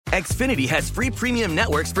Xfinity has free premium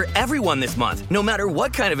networks for everyone this month, no matter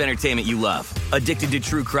what kind of entertainment you love. Addicted to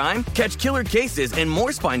true crime? Catch killer cases and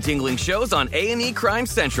more spine-tingling shows on A&E Crime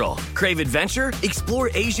Central. Crave adventure? Explore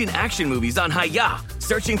Asian action movies on Hi-YAH.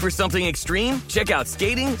 Searching for something extreme? Check out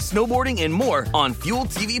skating, snowboarding, and more on Fuel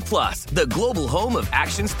TV Plus, the global home of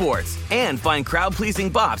action sports. And find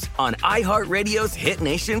crowd-pleasing bops on iHeartRadio's Hit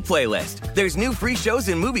Nation playlist. There's new free shows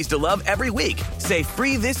and movies to love every week. Say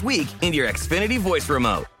free this week in your Xfinity voice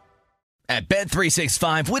remote. At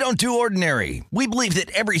Bet365, we don't do ordinary. We believe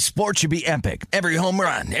that every sport should be epic. Every home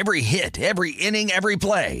run, every hit, every inning, every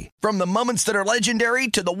play. From the moments that are legendary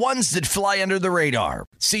to the ones that fly under the radar.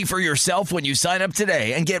 See for yourself when you sign up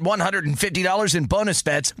today and get $150 in bonus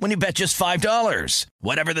bets when you bet just $5.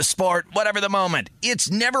 Whatever the sport, whatever the moment, it's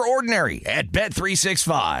never ordinary at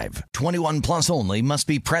Bet365. 21 plus only. Must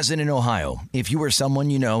be present in Ohio. If you or someone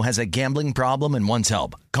you know has a gambling problem and wants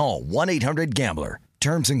help, call 1-800-GAMBLER.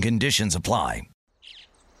 Terms and conditions apply.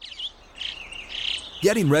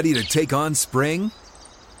 Getting ready to take on spring?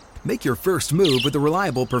 Make your first move with the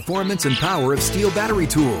reliable performance and power of Steel battery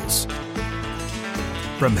tools.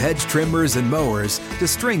 From hedge trimmers and mowers to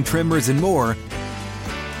string trimmers and more,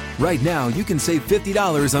 right now you can save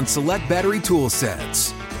 $50 on select battery tool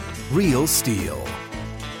sets. Real Steel.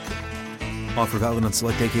 Offer valid on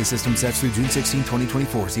select AK system sets through June 16,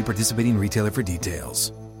 2024. See participating retailer for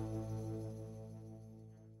details.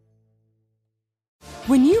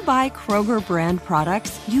 When you buy Kroger brand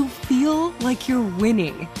products, you feel like you're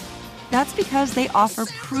winning. That's because they offer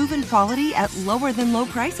proven quality at lower than low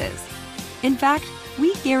prices. In fact,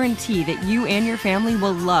 we guarantee that you and your family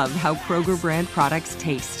will love how Kroger brand products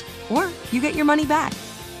taste, or you get your money back.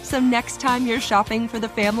 So next time you're shopping for the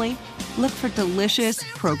family, look for delicious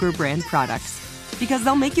Kroger brand products, because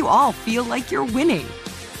they'll make you all feel like you're winning.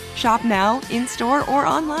 Shop now, in-store, or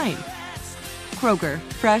online. Kroger,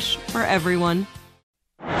 fresh for everyone.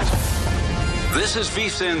 This is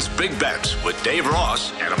VSiN's Big Bets with Dave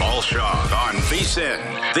Ross and Amal Shaw on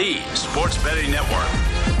VSiN, the sports betting network.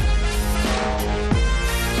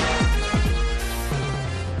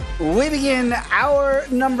 We begin hour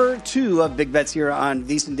number 2 of Big Bets here on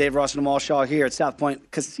VSiN. Dave Ross and Amal Shaw here at South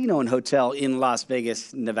Point Casino and Hotel in Las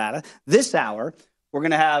Vegas, Nevada. This hour, we're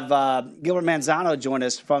going to have Gilbert Manzano join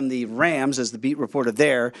us from the Rams as the beat reporter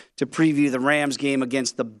there to preview the Rams game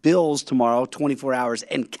against the Bills tomorrow, 24 hours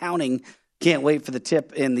and counting. Can't wait for the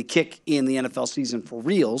tip and the kick in the NFL season for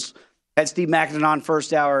reals. Had Steve Mackinnon on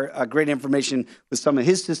first hour. Great information with some of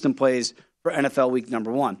his system plays for NFL week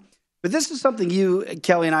number 1. But this is something you,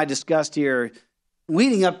 Kelly, and I discussed here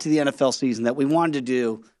leading up to the NFL season that we wanted to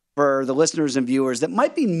do for the listeners and viewers that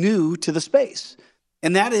might be new to the space.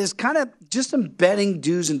 And that is kind of just some betting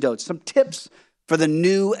do's and don'ts, some tips for the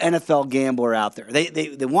new NFL gambler out there.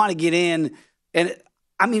 They want to get in. And,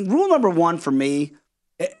 I mean, rule number 1 for me,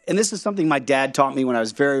 and this is something my dad taught me when I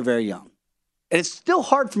was very, very young, and it's still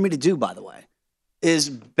hard for me to do, by the way,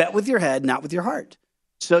 is bet with your head, not with your heart.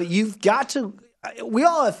 So you've got to – we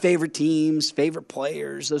all have favorite teams, favorite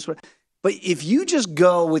players, those sort of, but if you just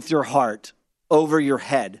go with your heart over your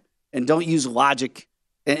head and don't use logic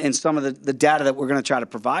and some of the data that we're going to try to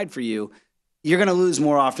provide for you, you're going to lose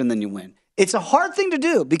more often than you win. It's a hard thing to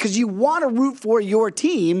do because you want to root for your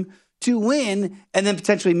team to win and then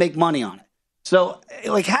potentially make money on it. So,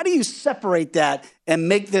 like, how do you separate that and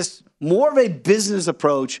make this more of a business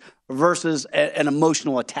approach versus an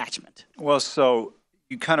emotional attachment? Well, so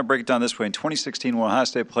you kind of break it down this way. In 2016, when Ohio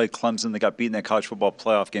State played Clemson, they got beaten in that college football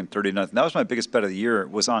playoff game 30-0. That was my biggest bet of the year,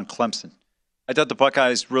 was on Clemson. I thought the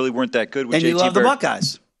Buckeyes really weren't that good with and JT you love Barrett. the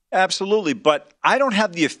Buckeyes. Absolutely, but I don't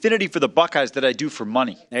have the affinity for the Buckeyes that I do for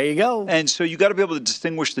money. There you go. And so you got to be able to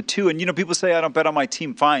distinguish the two. And, you know, people say I don't bet on my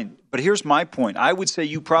team. Fine. But here's my point. I would say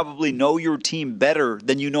you probably know your team better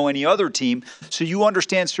than you know any other team. So you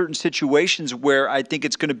understand certain situations where I think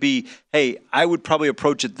it's going to be, hey, I would probably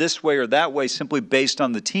approach it this way or that way simply based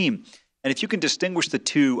on the team. And if you can distinguish the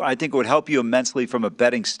two, I think it would help you immensely from a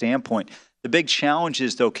betting standpoint. The big challenge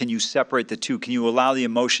is, though, can you separate the two? Can you allow the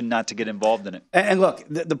emotion not to get involved in it? And look,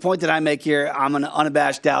 the point that I make here, I'm an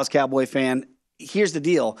unabashed Dallas Cowboy fan. Here's the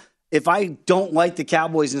deal. If I don't like the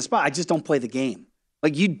Cowboys in the spot, I just don't play the game.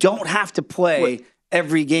 Like, you don't have to play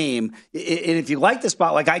every game. And if you like the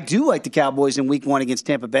spot, like I do like the Cowboys in week 1 against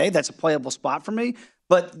Tampa Bay, that's a playable spot for me.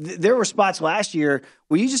 But there were spots last year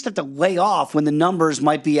where you just have to lay off when the numbers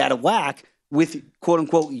might be out of whack with, quote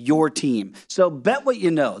unquote, your team. So bet what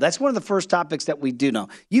you know. That's one of the first topics that we do know.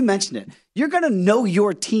 You mentioned it. You're going to know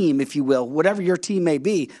your team, if you will, whatever your team may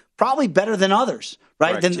be, probably better than others,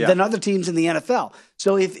 right? Correct, Than other teams in the NFL.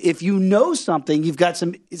 So if you know something, you've got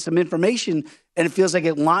some information, and it feels like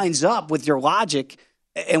it lines up with your logic,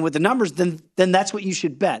 and with the numbers, then that's what you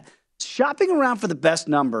should bet. Shopping around for the best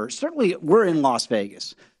number, certainly we're in Las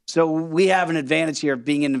Vegas. So we have an advantage here of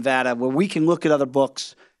being in Nevada where we can look at other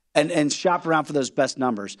books and shop around for those best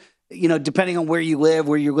numbers. Depending on where you live,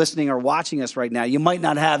 where you're listening or watching us right now, you might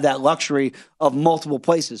not have that luxury of multiple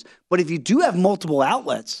places. But if you do have multiple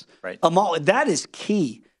outlets, right, that is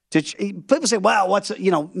key. People say, well,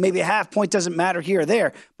 maybe a half point doesn't matter here or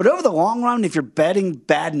there. But over the long run, if you're betting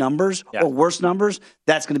bad numbers or worse numbers,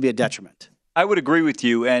 that's going to be a detriment. I would agree with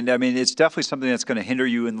you. And, I mean, it's definitely something that's going to hinder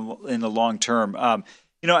you in the long term.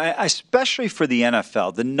 Especially for the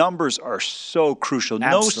NFL, the numbers are so crucial.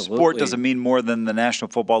 Absolutely. No sport doesn't mean more than the National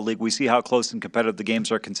Football League. We see how close and competitive the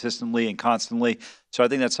games are consistently and constantly. So I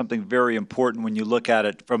think that's something very important when you look at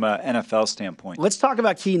it from an NFL standpoint. Let's talk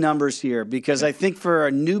about key numbers here because I think for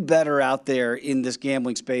a new bettor out there in this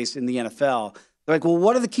gambling space in the NFL, they're like, well,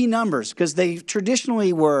 what are the key numbers? Because they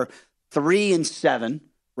traditionally were 3 and 7,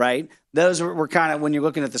 right? Those were kind of, when you're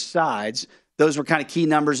looking at the sides, those were kind of key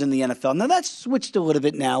numbers in the NFL. Now, that's switched a little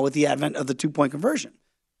bit now with the advent of the 2-point conversion,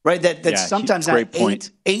 right? That sometimes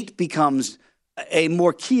that 8 becomes a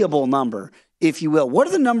more keyable number, if you will. What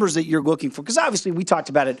are the numbers that you're looking for? Because obviously we talked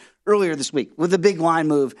about it earlier this week with the big line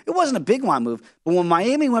move. It wasn't a big line move, but when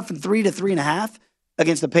Miami went from 3 to 3.5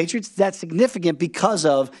 against the Patriots, that's significant because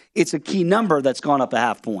of it's a key number that's gone up a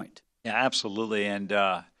half point. Yeah, absolutely. And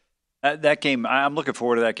that game, I'm looking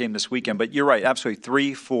forward to that game this weekend. But you're right, absolutely.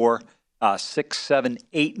 3, 4, 6, 7,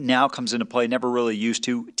 8 now comes into play. Never really used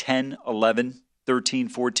to. 10, 11, 13,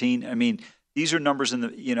 14. I mean, these are numbers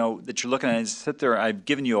that you're looking at. And sit there. I've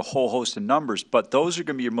given you a whole host of numbers, but those are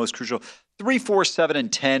going to be your most crucial. 3, 4, 7,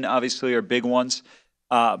 and 10 obviously are big ones.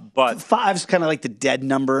 But 5's kind of like the dead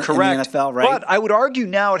number correct. In the NFL, right? But I would argue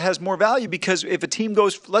now it has more value because if a team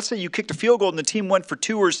goes, let's say you kicked a field goal and the team went for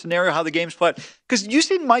 2 or a scenario how the game's played. Because you've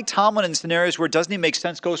seen Mike Tomlin in scenarios where it doesn't even make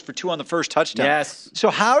sense, goes for 2 on the first touchdown. Yes. So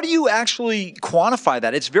how do you actually quantify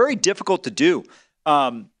that? It's very difficult to do.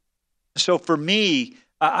 So for me,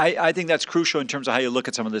 I think that's crucial in terms of how you look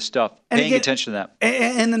at some of this stuff, paying attention to that.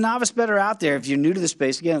 And the novice bettor out there, if you're new to the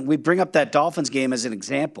space, again, we bring up that Dolphins game as an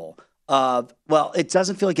example. It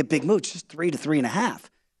doesn't feel like a big move. It's just 3 to 3.5.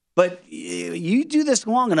 But you do this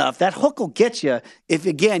long enough, that hook will get you. If,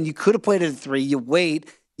 again, you could have played it at 3, you wait,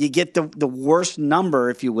 you get the worst number,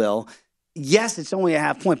 if you will. Yes, it's only a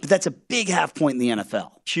half point, but that's a big half point in the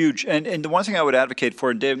NFL. Huge. And the one thing I would advocate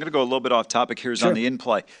for, and Dave, I'm going to go a little bit off topic here, is on the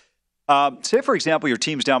in-play. Say, for example, your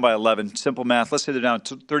team's down by 11. Simple math. Let's say they're down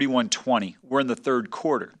to 31-20. We're in the third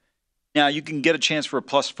quarter. Now, you can get a chance for a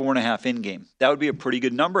plus 4.5 in-game. That would be a pretty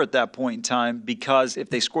good number at that point in time because if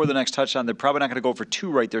they score the next touchdown, they're probably not going to go for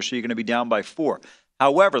 2 right there, so you're going to be down by 4.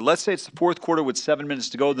 However, let's say it's the fourth quarter with 7 minutes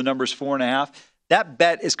to go. The number's 4.5. That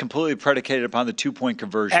bet is completely predicated upon the 2-point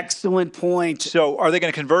conversion. Excellent point. So are they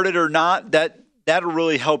going to convert it or not? That'll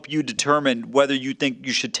really help you determine whether you think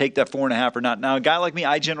you should take that 4.5 or not. Now, a guy like me,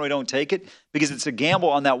 I generally don't take it because it's a gamble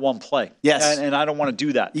on that one play. Yes. And I don't want to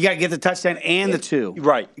do that. You got to get the touchdown and the 2.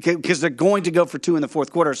 Right. Because they're going to go for 2 in the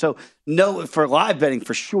fourth quarter. So, for live betting,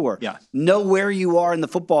 for sure. Yeah. Know where you are in the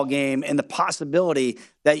football game and the possibility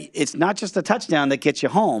that it's not just a touchdown that gets you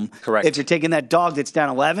home. Correct. If you're taking that dog that's down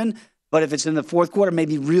 11, but if it's in the fourth quarter,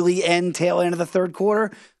 maybe really tail end of the third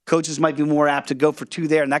quarter, coaches might be more apt to go for 2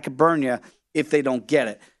 there, and that could burn you if they don't get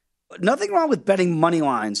it. Nothing wrong with betting money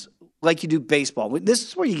lines like you do baseball. This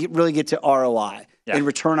is where you really get to ROI and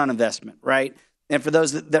return on investment, right? And for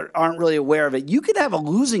those that aren't really aware of it, you could have a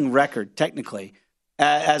losing record technically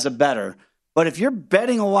as a bettor. But if you're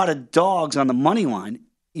betting a lot of dogs on the money line,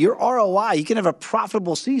 your ROI, you can have a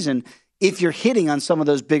profitable season if you're hitting on some of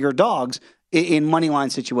those bigger dogs in money line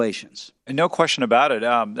situations. And no question about it.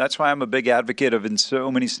 That's why I'm a big advocate of in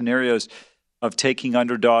so many scenarios of taking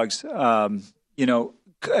underdogs. College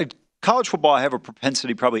football, I have a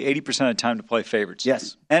propensity probably 80% of the time to play favorites.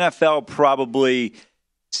 Yes. NFL, probably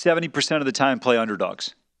 70% of the time play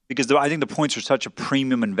underdogs because I think the points are such a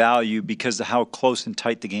premium in value because of how close and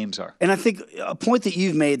tight the games are. And I think a point that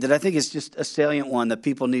you've made that I think is just a salient one that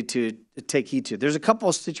people need to take heed to. There's a couple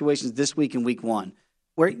of situations this week in week 1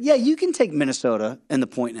 where, you can take Minnesota and the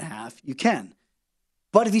 1.5. You can.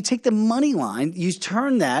 But if you take the money line, you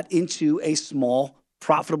turn that into a small,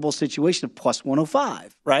 profitable situation of plus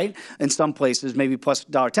 105, right? In some places, maybe plus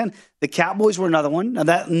 $1.10. The Cowboys were another one. Now,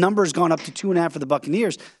 that number has gone up to 2.5 for the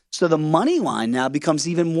Buccaneers. So the money line now becomes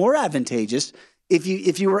even more advantageous. If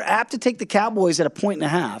you were apt to take the Cowboys at a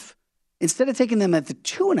 1.5, instead of taking them at the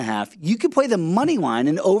 2.5, you could play the money line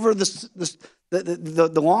and over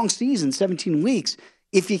the long season, 17 weeks.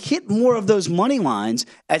 If you hit more of those money lines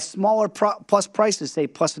at smaller plus prices, say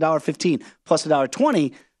plus $1.15, plus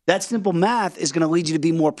 $1.20, that simple math is going to lead you to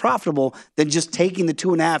be more profitable than just taking the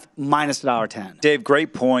 2.5 minus $1.10. Dave,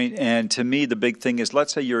 great point. And to me, the big thing is,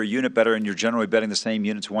 let's say you're a unit bettor and you're generally betting the same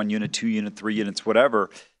units, 1 unit, 2 unit, 3 units, whatever.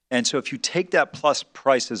 And so if you take that plus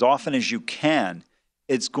price as often as you can,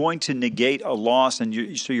 it's going to negate a loss.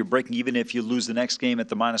 And so you're breaking even if you lose the next game at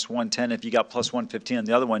the minus 110. If you got plus 115 on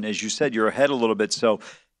the other one, as you said, you're ahead a little bit. So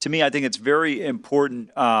to me, I think it's very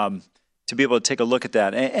important to be able to take a look at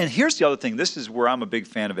that. And here's the other thing. This is where I'm a big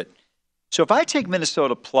fan of it. So if I take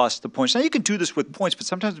Minnesota plus the points, now you can do this with points, but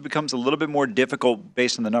sometimes it becomes a little bit more difficult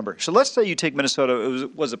based on the number. So let's say you take Minnesota,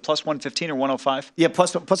 was it plus 115 or 105? Yeah,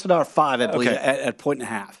 plus $1.05, I believe, at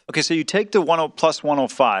 1.5. Okay, so you take the plus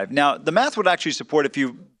 105. Now, the math would actually support if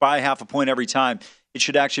you buy half a point every time. It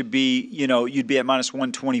should actually be, you'd be at minus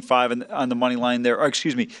 125 on the money line there. Or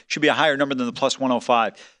excuse me, should be a higher number than the plus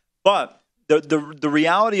 105. But the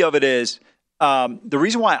reality of it is, the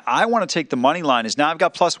reason why I want to take the money line is now I've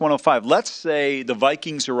got plus 105. Let's say the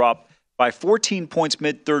Vikings are up by 14 points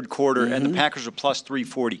mid-third quarter and the Packers are plus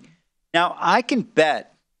 340. Now, I can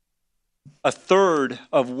bet a third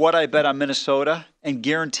of what I bet on Minnesota and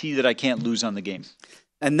guarantee that I can't lose on the game.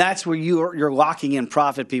 And that's where you're locking in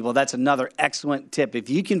profit, people. That's another excellent tip. If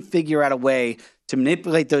you can figure out a way to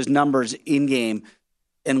manipulate those numbers in-game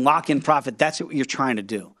and lock in profit, that's what you're trying to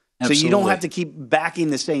do. Absolutely. So you don't have to keep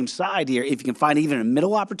backing the same side here. If you can find even a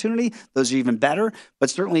middle opportunity, those are even better.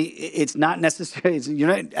 But certainly it's not necessary.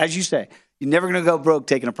 As you say, you're never going to go broke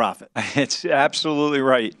taking a profit. It's absolutely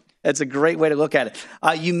right. That's a great way to look at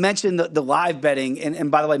it. You mentioned the live betting.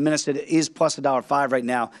 And by the way, Minnesota is plus $1.05 right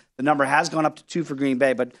now. The number has gone up to 2 for Green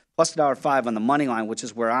Bay, but plus $1.05 on the money line, which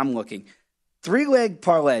is where I'm looking. 3-leg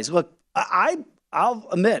parlays. Look, I'll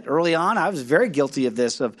admit, early on, I was very guilty of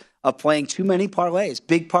this, of playing too many parlays,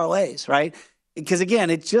 big parlays, right? Because,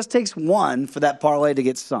 again, it just takes one for that parlay to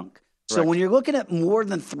get sunk. Correct. So when you're looking at more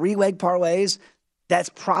than 3-leg parlays, that's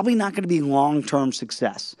probably not going to be long-term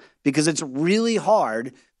success because it's really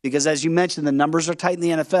hard because, as you mentioned, the numbers are tight in the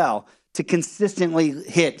NFL to consistently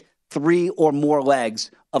hit 3 or more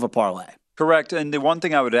legs of a parlay. Correct. And the one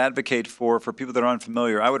thing I would advocate for people that are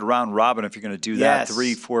unfamiliar, I would round robin if you're going to do that,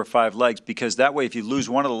 3, 4, 5 legs, because that way if you lose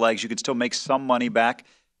one of the legs, you could still make some money back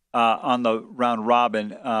on the round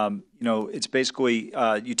robin. It's basically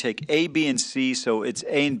you take A, B, and C, so it's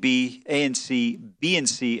A and B, A and C, B and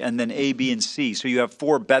C, and then A, B, and C. So you have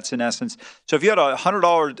 4 bets in essence. So if you had a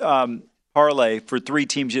 $100 parlay for 3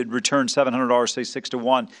 teams, you'd return $700, say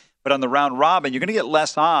 6-1. But on the round robin, you're going to get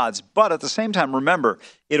less odds. But at the same time, remember,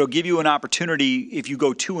 it'll give you an opportunity if you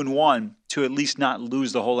go 2-1 to at least not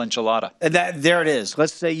lose the whole enchilada. And there it is.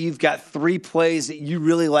 Let's say you've got 3 plays that you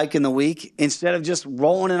really like in the week. Instead of just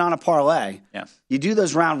rolling it on a parlay, you do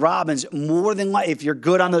those round robins more than like if you're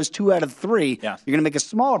good on those 2 out of 3, you're going to make a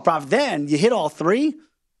smaller profit. Then you hit all 3,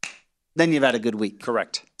 then you've had a good week.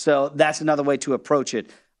 Correct. So that's another way to approach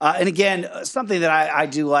it. And again, something that I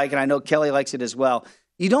do like, and I know Kelly likes it as well,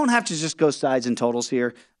 you don't have to just go sides and totals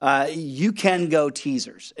here. You can go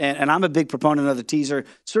teasers. And I'm a big proponent of the teaser.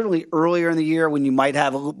 Certainly earlier in the year when you might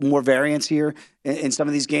have a little more variance here in some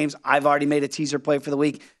of these games, I've already made a teaser play for the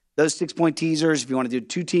week. Those 6-point teasers, if you want to do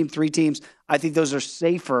 2 teams, 3 teams, I think those are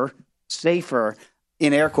safer,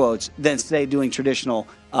 in air quotes, than, say, doing traditional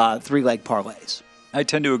 3-leg parlays. I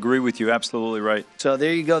tend to agree with you. Absolutely right. So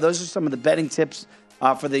there you go. Those are some of the betting tips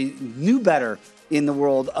for the new bettor in the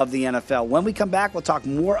world of the NFL. When we come back, we'll talk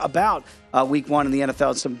more about week 1 in the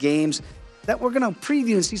NFL, some games that we're going to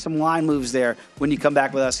preview and see some line moves there when you come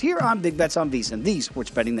back with us here on Big Bets on VSiN, the Sports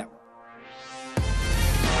Betting Network.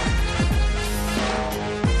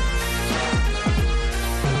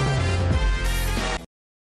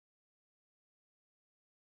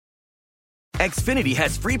 Xfinity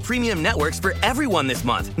has free premium networks for everyone this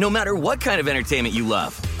month, no matter what kind of entertainment you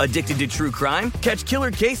love. Addicted to true crime? Catch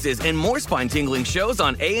killer cases and more spine-tingling shows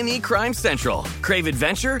on A&E Crime Central. Crave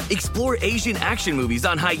adventure? Explore Asian action movies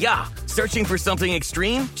on Hi-YAH. Searching for something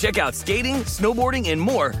extreme? Check out skating, snowboarding, and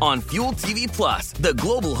more on Fuel TV Plus, the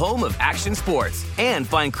global home of action sports. And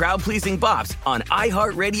find crowd-pleasing bops on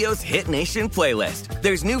iHeartRadio's Hit Nation playlist.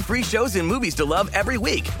 There's new free shows and movies to love every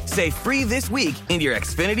week. Say free this week in your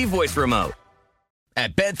Xfinity voice remote.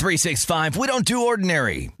 At Bet365, we don't do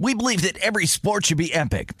ordinary. We believe that every sport should be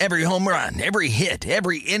epic. Every home run, every hit,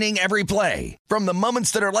 every inning, every play. From the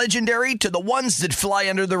moments that are legendary to the ones that fly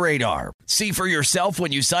under the radar. See for yourself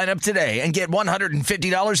when you sign up today and get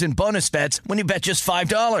 $150 in bonus bets when you bet just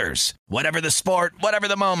 $5. Whatever the sport, whatever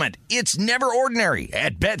the moment, it's never ordinary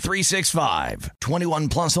at Bet365. 21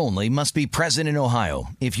 plus only. Must be present in Ohio.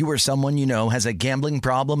 If you or someone you know has a gambling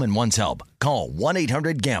problem and wants help, call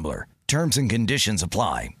 1-800-GAMBLER. Terms and conditions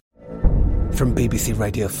apply. From BBC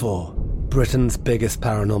Radio 4, Britain's biggest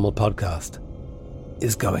paranormal podcast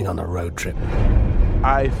is going on a road trip.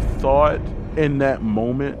 I thought in that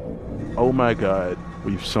moment, oh my God,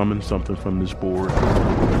 we've summoned something from this board.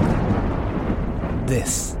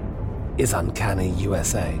 This is Uncanny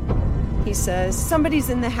USA. He says,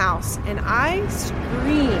 somebody's in the house, and I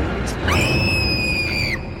screamed.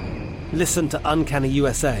 Listen to Uncanny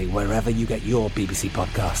USA wherever you get your BBC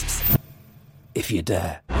podcasts, if you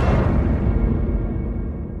dare.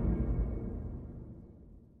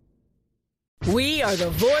 We are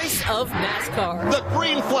the voice of NASCAR. The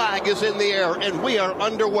green flag is in the air, and we are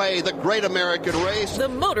underway. The Great American Race. The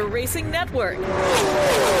Motor Racing Network.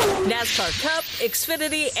 NASCAR Cup,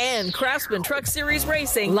 Xfinity, and Craftsman Truck Series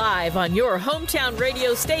Racing live on your hometown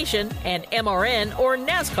radio station and MRN or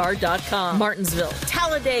NASCAR.com. Martinsville,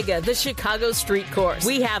 Talladega, the Chicago Street Course.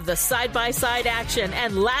 We have the side-by-side action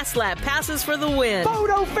and last lap passes for the win.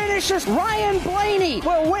 Photo finishes. Ryan Blaney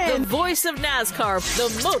will win. The voice of NASCAR,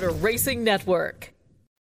 the Motor Racing Network.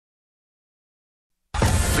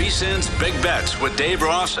 VSiN's Big Bets with Dave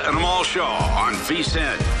Ross and Amal Shaw on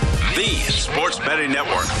VSiN, the Sports Betting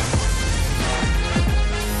Network.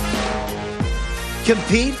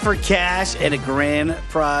 Compete for cash and a grand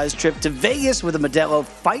prize trip to Vegas with a Modelo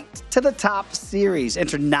Fight to the Top series.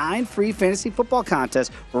 Enter 9 free fantasy football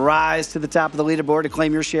contests. Rise to the top of the leaderboard to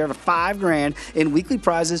claim your share of $5,000 in weekly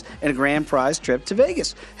prizes and a grand prize trip to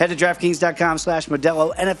Vegas. Head to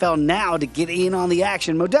DraftKings.com/Modelo NFL now to get in on the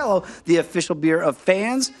action. Modelo, the official beer of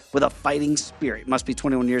fans with a fighting spirit. Must be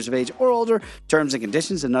 21 years of age or older. Terms and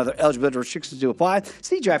conditions and other eligibility restrictions do apply.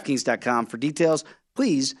 See DraftKings.com for details.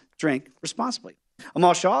 Please drink responsibly.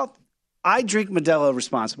 Amal Shaw, I drink Modelo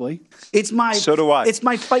responsibly. So do I. It's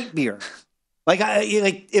my fight beer. Like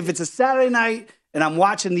if it's a Saturday night and I'm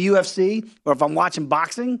watching the UFC or if I'm watching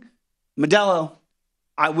boxing, Modelo,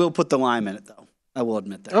 I will put the lime in it though. I will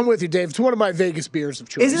admit that. I'm with you, Dave. It's one of my Vegas beers of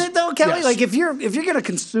choice. Isn't it though, Kelly? Yes. Like if you're going to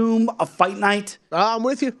consume a fight night, I'm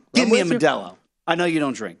with you. Give me a Modelo. I know you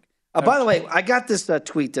don't drink. By the way, I got this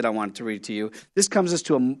tweet that I wanted to read to you. This comes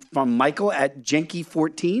from Michael at Jenky14.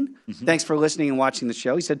 Mm-hmm. Thanks for listening and watching the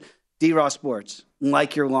show. He said, D-Raw Sports,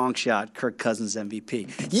 like your long shot, Kirk Cousins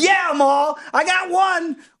MVP. Yeah, Amal, I got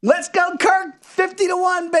one. Let's go, Kirk.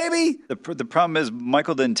 50-1, baby. The problem is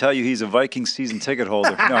Michael didn't tell you he's a Vikings season ticket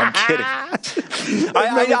holder. No, I'm kidding.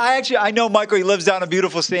 I know Michael. He lives down in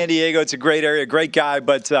beautiful San Diego. It's a great area, great guy.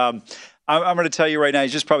 But I'm going to tell you right now,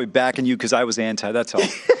 he's just probably backing you because I was anti. That's all.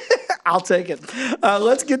 I'll take it.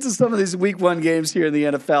 Let's get to some of these week one games here in the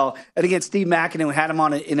NFL. And again, Steve McAdoo had him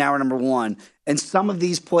on in hour number one. And some of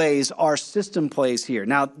these plays are system plays here.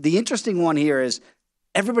 Now, the interesting one here is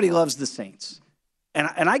everybody loves the Saints. And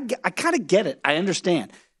I kind of get it. I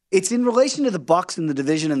understand. It's in relation to the Bucs in the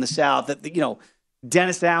division in the South that,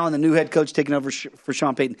 Dennis Allen, the new head coach taking over for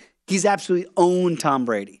Sean Payton, he's absolutely owned Tom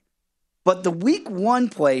Brady. But the week one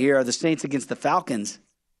play here of the Saints against the Falcons,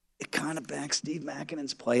 it kind of backs Steve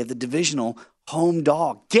McAdoo's play of the divisional home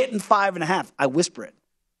dog, getting 5.5. I whisper it.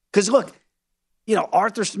 Because, look,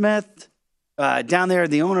 Arthur Smith, down there,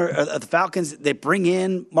 the owner of the Falcons, they bring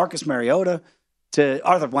in Marcus Mariota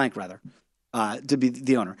Arthur Blank, rather, to be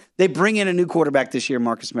the owner. They bring in a new quarterback this year,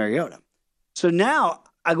 Marcus Mariota. So now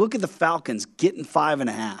I look at the Falcons getting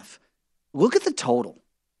 5.5. Look at the total,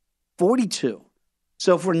 42.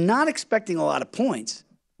 So if we're not expecting a lot of points,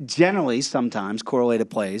 generally, sometimes, correlated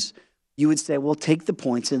plays, you would say, well, take the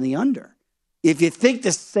points in the under. If you think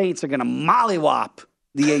the Saints are going to mollywop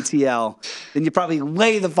the ATL, then you probably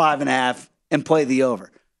lay the 5.5 and play the over.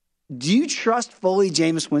 Do you trust fully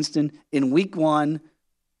Jameis Winston in week one,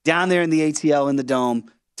 down there in the ATL in the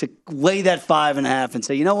Dome, to lay that 5.5 and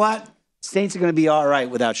say, you know what? Saints are going to be all right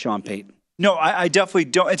without Sean Payton? No, I definitely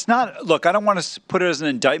don't. It's not – look, I don't want to put it as an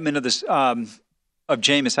indictment of this of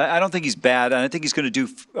Jameis. I don't think he's bad, and I think he's going to do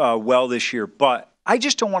well this year. But I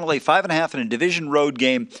just don't want to lay 5.5 in a division road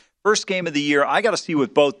game, first game of the year. I got to see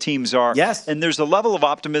what both teams are. Yes. And there's a level of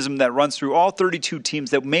optimism that runs through all 32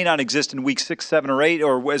 teams that may not exist in week 6, 7, or 8,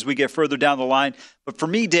 or as we get further down the line. But for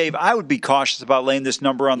me, Dave, I would be cautious about laying this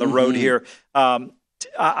number on the road here.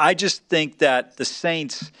 I just think that the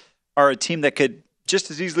Saints are a team that could just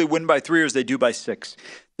as easily win by 3 as they do by 6.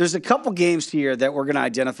 There's a couple games here that we're going to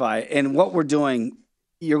identify, and what we're doing,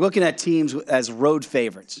 you're looking at teams as road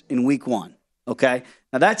favorites in week one, okay?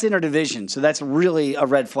 Now, that's interdivision, so that's really a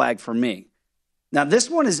red flag for me. Now, this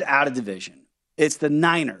one is out of division. It's the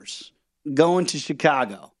Niners going to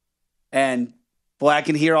Chicago. And, boy, I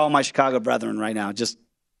can hear all my Chicago brethren right now. Just,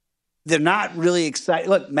 they're not really excited.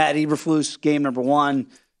 Look, Matt Eberflus, game number 1,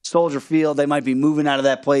 Soldier Field. They might be moving out of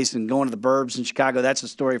that place and going to the burbs in Chicago. That's a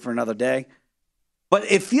story for another day.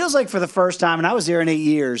 But it feels like for the first time, and I was there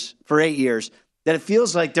for 8 years, that it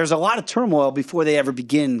feels like there's a lot of turmoil before they ever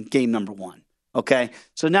begin game number one. Okay?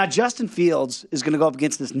 So now Justin Fields is going to go up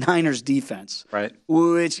against this Niners defense. Right.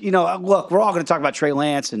 Which, look, we're all going to talk about Trey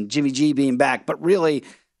Lance and Jimmy G being back. But really,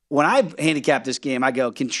 when I handicap this game, I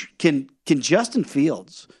go, can Justin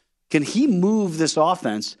Fields, can he move this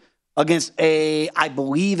offense against I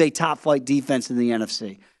believe, a top-flight defense in the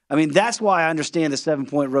NFC? I mean, that's why I understand the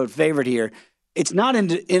 7-point road favorite here. It's not in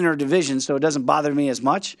interdivision, so it doesn't bother me as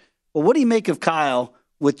much. But what do you make of Kyle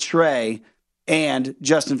with Trey and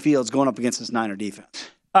Justin Fields going up against this Niner defense?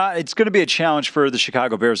 It's going to be a challenge for the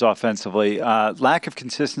Chicago Bears offensively. Lack of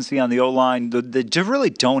consistency on the O-line. They really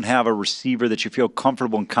don't have a receiver that you feel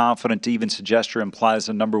comfortable and confident to even suggest or imply as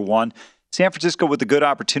a number one. San Francisco with a good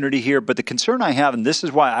opportunity here, but the concern I have, and this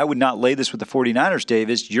is why I would not lay this with the 49ers, Dave,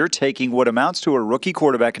 is you're taking what amounts to a rookie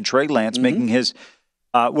quarterback in Trey Lance, making his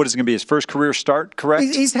what is it going to be, his first career start, correct?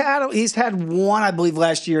 He's had one, I believe,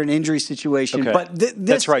 last year, an injury situation. Okay. But this,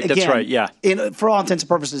 that's right, yeah. For all intents and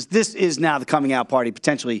purposes, this is now the coming out party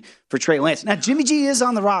potentially for Trey Lance. Now, Jimmy G is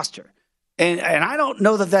on the roster, and I don't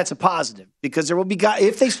know that that's a positive because there will be guys,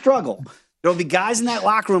 if they struggle, there will be guys in that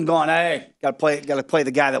locker room going, hey, got to play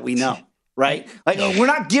the guy that we know. Right? Like, we're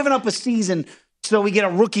not giving up a season so we get a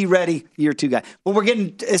rookie ready year 2 guy. But we're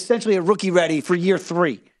getting essentially a rookie ready for year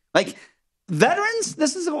 3. Like, veterans,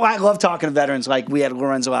 this is why I love talking to veterans like we had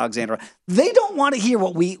Lorenzo Alexander. They don't want to hear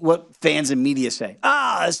what fans and media say.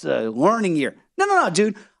 It's a learning year. No,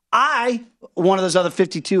 dude. One of those other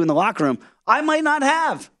 52 in the locker room, I might not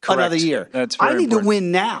have another year. That's very I need important. to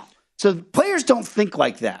win now. So players don't think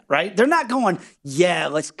like that, right? They're not going, yeah,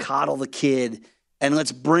 let's coddle the kid and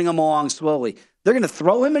let's bring him along slowly. They're going to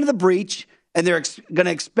throw him into the breach, and they're going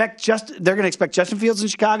to expect Justin Fields in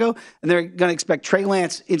Chicago, and they're going to expect Trey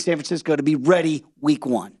Lance in San Francisco to be ready week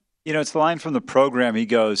 1. It's the line from the program. He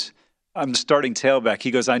goes, I'm the starting tailback.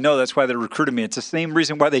 He goes, I know, that's why they recruited me. It's the same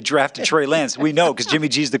reason why they drafted Trey Lance. We know, because Jimmy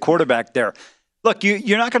G's the quarterback there. Look,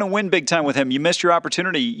 you're not going to win big time with him. You missed your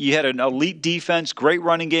opportunity. You had an elite defense, great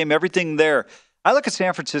running game, everything there. I look at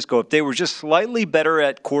San Francisco. If they were just slightly better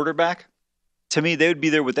at quarterback, to me, they would be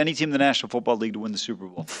there with any team in the National Football League to win the Super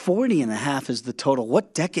Bowl. 40.5 is the total.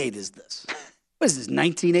 What decade is this? What is this,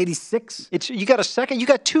 1986? You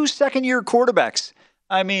got 2 second-year quarterbacks.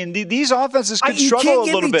 I mean, these offenses could struggle a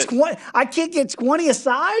little bit. I can't get 20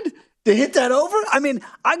 aside to hit that over? I mean,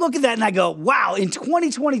 I look at that and I go, wow, in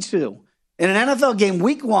 2022, in an NFL game,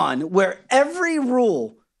 week 1, where every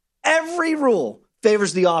rule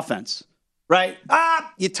favors the offense, right?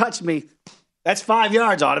 You touched me. That's 5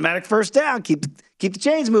 yards, automatic first down. Keep the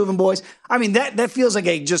chains moving, boys. I mean, that feels like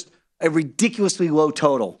a ridiculously low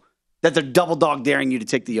total that they're double dog daring you to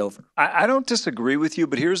take the over. I don't disagree with you,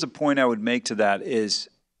 but here's the point I would make to that is,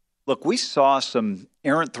 look, we saw some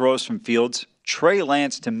errant throws from Fields. Trey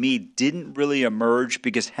Lance, to me, didn't really emerge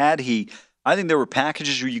because I think there were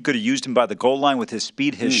packages where you could have used him by the goal line with his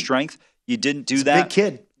speed, his strength. You didn't do that. Big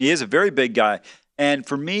kid. He is a very big guy. And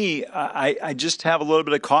for me, I just have a little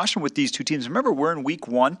bit of caution with these two teams. Remember, we're in week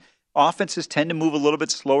 1. Offenses tend to move a little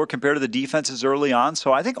bit slower compared to the defenses early on.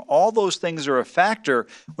 So I think all those things are a factor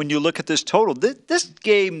when you look at this total. This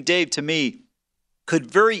game, Dave, to me, could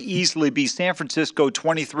very easily be San Francisco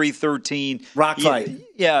 23-13. Rock fight.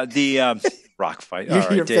 Yeah, the rock fight.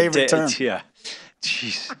 Your favorite term. Yeah.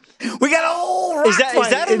 Jeez. We got a whole rock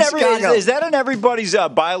fight in Chicago. Is that in everybody's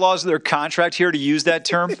bylaws of their contract here to use that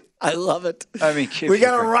term? I love it. I mean, we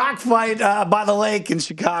got a rock fight by the lake in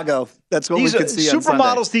Chicago. That's what we could see on Sunday.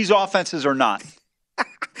 Supermodels, these offenses are not.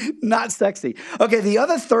 Not sexy. Okay, the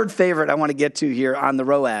other third favorite I want to get to here on the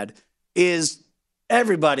ROAD is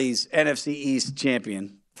everybody's NFC East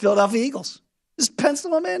champion, Philadelphia Eagles. Just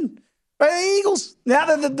pencil them in. Right, the Eagles.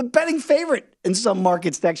 Now they're the betting favorite in some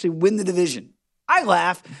markets to actually win the division. I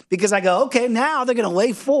laugh because I go, okay, now they're going to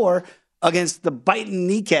lay 4 against the biting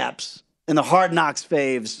kneecaps and the hard knocks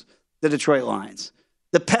faves, the Detroit Lions,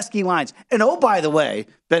 the pesky Lions. And oh, by the way,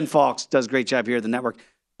 Ben Fawkes does a great job here at the network.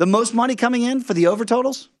 The most money coming in for the over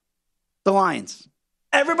totals, the Lions.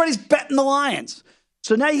 Everybody's betting the Lions.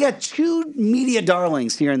 So now you got 2 media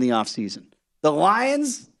darlings here in the offseason. The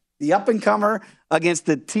Lions, the up-and-comer, against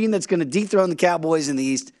the team that's going to dethrone the Cowboys in the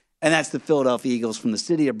East, and that's the Philadelphia Eagles from the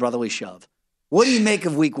city of brotherly shove. What do you make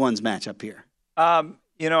of week 1's matchup here?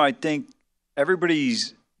 I think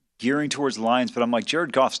everybody's gearing towards the Lions, but I'm like,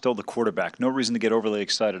 Jared Goff's still the quarterback. No reason to get overly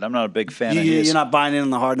excited. I'm not a big fan of his. You're not buying in on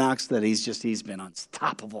the hard knocks that he's been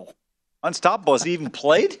unstoppable. Unstoppable? Has he even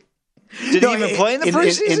played? Did he even play in the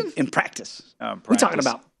preseason? In practice. Practice. We're talking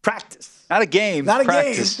about practice. Not a game. Not a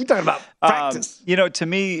practice. game. We're talking about practice. To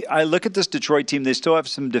me, I look at this Detroit team. They still have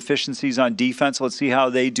some deficiencies on defense. Let's see how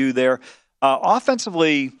they do there.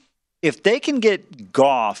 Offensively, if they can get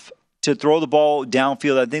Goff to throw the ball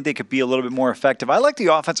downfield, I think they could be a little bit more effective. I like the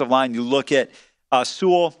offensive line. You look at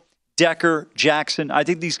Sewell, Decker, Jackson. I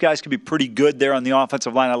think these guys could be pretty good there on the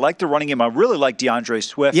offensive line. I like the running game. I really like DeAndre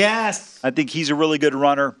Swift. Yes. I think he's a really good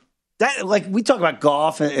runner. That, like, we talk about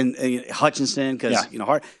Goff and Hutchinson because,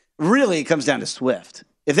 really it comes down to Swift.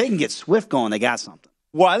 If they can get Swift going, they got something.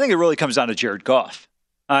 Well, I think it really comes down to Jared Goff.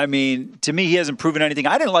 I mean, to me, he hasn't proven anything.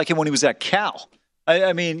 I didn't like him when he was at Cal.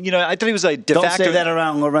 I mean, I thought he was a de facto. Don't say that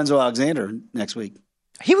around Lorenzo Alexander next week.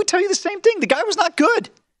 He would tell you the same thing. The guy was not good.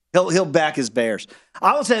 He'll back his Bears.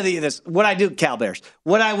 I will tell you this. What I do, Cal Bears.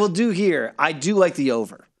 What I will do here, I do like the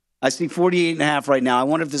over. I see 48.5 right now. I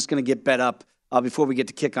wonder if this is going to get bet up before we get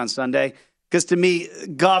to kick on Sunday. Because to me,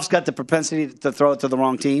 Goff's got the propensity to throw it to the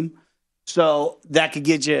wrong team. So that could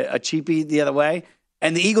get you a cheapie the other way.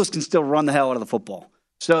 And the Eagles can still run the hell out of the football.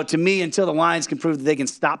 So to me, until the Lions can prove that they can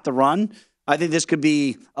stop the run, I think this could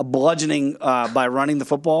be a bludgeoning by running the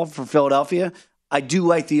football for Philadelphia. I do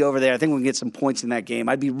like the over there. I think we can get some points in that game.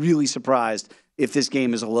 I'd be really surprised if this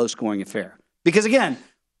game is a low-scoring affair. Because, again,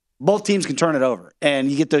 both teams can turn it over.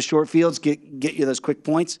 And you get those short fields, get you those quick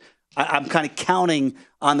points. I'm kind of counting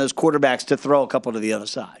on those quarterbacks to throw a couple to the other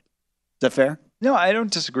side. Is that fair? No, I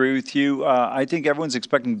don't disagree with you. I think everyone's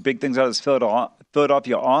expecting big things out of this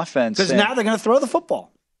Philadelphia offense. Because now they're going to throw the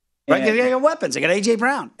football. Right? They got weapons. They got A.J.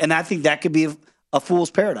 Brown. And I think that could be a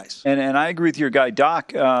fool's paradise. And I agree with your guy,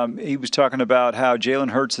 Doc. He was talking about how Jalen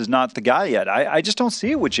Hurts is not the guy yet. I just don't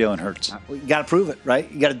see it with Jalen Hurts. You got to prove it, right?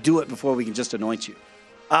 You got to do it before we can just anoint you.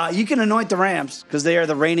 You can anoint the Rams because they are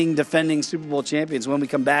the reigning, defending Super Bowl champions. When we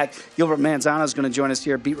come back, Gilbert Manzano is going to join us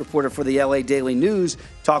here, beat reporter for the LA Daily News,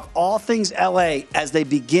 talk all things LA as they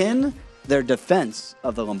begin their defense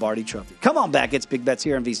of the Lombardi Trophy. Come on back. It's Big Bets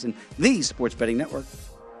here on VSiN, the Sports Betting Network.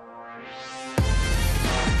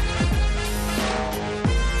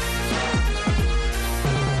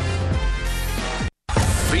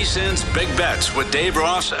 VSiN's Big Bets with Dave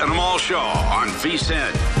Ross and Amal Shaw on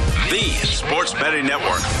VSiN, the Sports Betting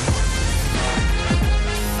Network.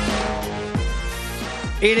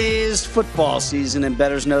 It is football season, and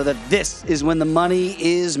bettors know that this is when the money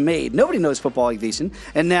is made. Nobody knows football like VSiN,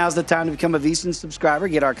 and now's the time to become a VSiN subscriber.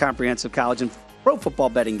 Get our comprehensive college and pro football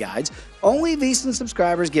betting guides. Only VSiN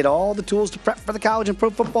subscribers get all the tools to prep for the college and pro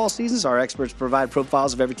football seasons. Our experts provide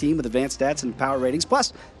profiles of every team with advanced stats and power ratings,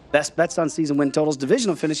 plus best bets on season win totals,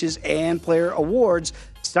 divisional finishes, and player awards.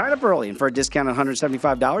 Sign up early, and for a discount of $175,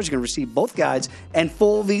 you're going to receive both guides and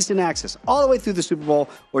full VSiN access all the way through the Super Bowl,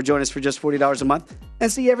 or join us for just $40 a month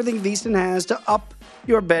and see everything VSiN has to up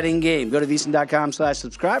your betting game. Go to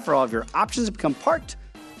VSiN.com/subscribe for all of your options and become part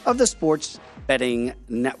of the Sports Betting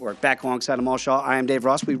Network. Back alongside Amal Shaw, I am Dave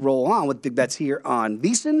Ross. We roll on with Big Bets here on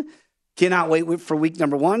VSiN. Cannot wait for week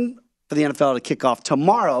number one for the NFL to kick off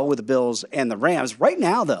tomorrow with the Bills and the Rams. Right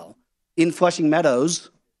now, though, in Flushing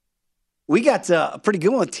Meadows, we got a pretty good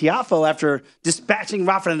one with Tiafoe after dispatching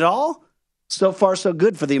Rafa Nadal. So far, so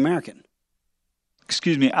good for the American.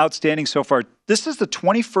 Excuse me, outstanding so far. This is the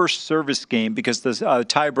 21st service game because the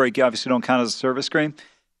tie break obviously don't count as a service game.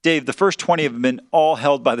 Dave, the first 20 have been all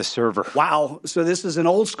held by the server. Wow. So this is an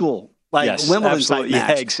old school, Wimbledon type match.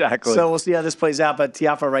 Yeah, exactly. So we'll see how this plays out. But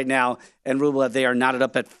Tiafoe right now and Rublev, they are knotted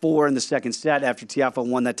up at 4 in the second set after Tiafoe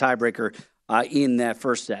won that tiebreaker in that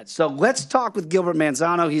first set. So let's talk with Gilbert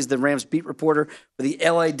Manzano. He's the Rams beat reporter for the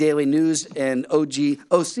LA Daily News and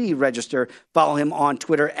OC Register. Follow him on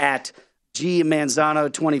Twitter at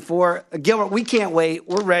GManzano24. Gilbert, we can't wait.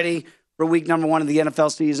 We're ready for week number one of the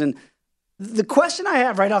NFL season. The question I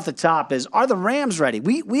have right off the top is, are the Rams ready?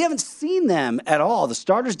 We haven't seen them at all. The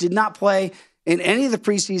starters did not play in any of the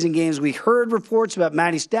preseason games. We heard reports about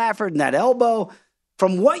Matty Stafford and that elbow.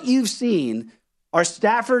 From what you've seen, are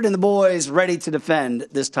Stafford and the boys ready to defend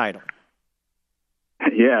this title?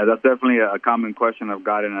 Yeah, that's definitely a common question I've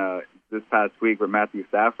gotten this past week with Matthew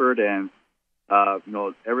Stafford. And,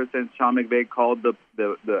 ever since Sean McVay called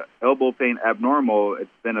the elbow pain abnormal, it's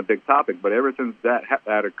been a big topic. But ever since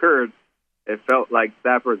that occurred, it felt like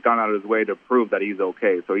Stafford's gone out of his way to prove that he's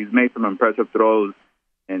okay. So he's made some impressive throws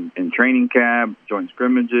in training camp, joint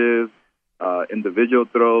scrimmages, individual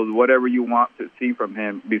throws, whatever you want to see from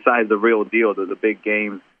him besides the real deal, the big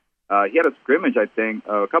games. He had a scrimmage, I think,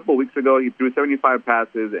 a couple of weeks ago. He threw 75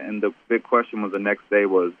 passes, and the big question was the next day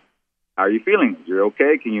was, how are you feeling? You're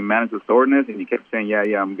okay? Can you manage the soreness? And he kept saying, yeah,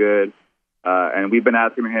 I'm good. And we've been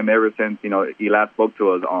asking him ever since, he last spoke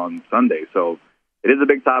to us on Sunday. So it is a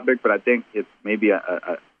big topic, but I think it's maybe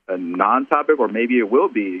a a non-topic, or maybe it will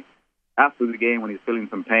be after the game when he's feeling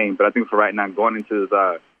some pain. But I think for right now, going into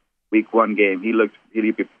this Week 1 game, he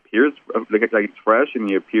appears like he's fresh, and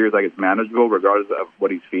he appears like it's manageable regardless of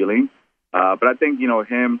what he's feeling. But I think,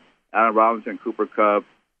 him, Allen Robinson, Cooper Kupp,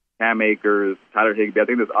 Cam Akers, Tyler Higbee, I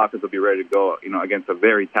think this offense will be ready to go, against a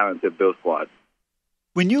very talented Bills squad.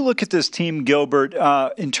 When you look at this team, Gilbert,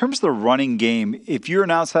 in terms of the running game, if you're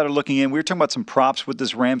an outsider looking in, we were talking about some props with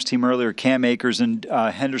this Rams team earlier, Cam Akers and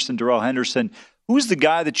Darrell Henderson. Who's the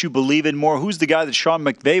guy that you believe in more? Who's the guy that Sean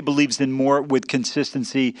McVay believes in more with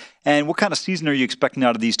consistency? And what kind of season are you expecting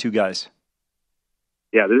out of these two guys?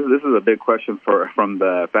 Yeah, this is a big question from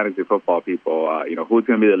the fantasy football people. Who's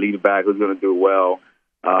going to be the lead back? Who's going to do well?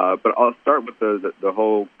 But I'll start with the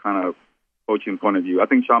whole kind of coaching point of view. I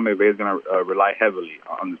think Sean McVay is going to rely heavily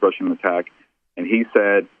on this rushing attack. And he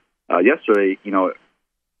said yesterday,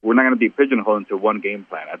 we're not going to be pigeonholed into one game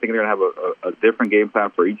plan. I think they're going to have a different game plan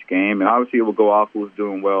for each game. And obviously it will go off who's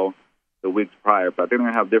doing well the weeks prior. But I think they're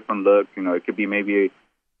going to have different looks. It could be maybe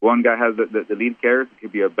one guy has the lead carries. It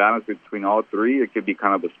could be a balance between all three. It could be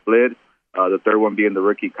kind of a split. The third one being the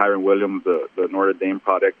rookie Kyron Williams, the Notre Dame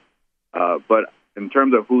product. But in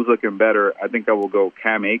terms of who's looking better, I think I will go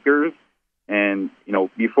Cam Akers. And,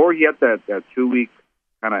 before he had that 2-week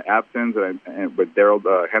kind of absence and with Darrell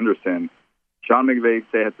Henderson, Sean McVay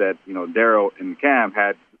said that, Darrell and Cam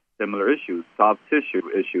had similar issues, soft tissue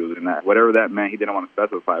issues, and that whatever that meant, he didn't want to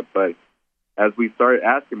specify. But as we started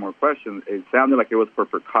asking more questions, it sounded like it was for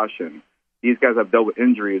precaution. These guys have dealt with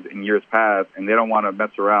injuries in years past, and they don't want to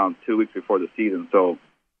mess around 2 weeks before the season. So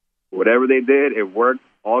whatever they did, it worked.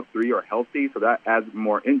 All three are healthy, so that adds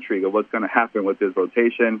more intrigue of what's going to happen with this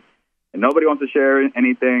rotation. And nobody wants to share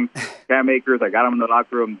anything. Cam Akers, I got him in the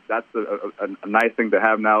locker room. That's a nice thing to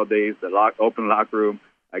have nowadays, open locker room.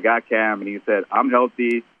 I got Cam, and he said, I'm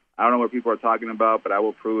healthy. I don't know what people are talking about, but I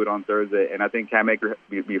will prove it on Thursday. And I think Cam Akers,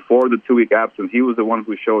 before the 2-week absence, he was the one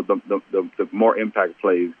who showed the more impact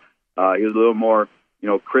plays. He was a little more,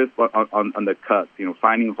 crisp on the cuts,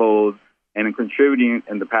 finding holes and contributing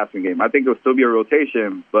in the passing game. I think it'll still be a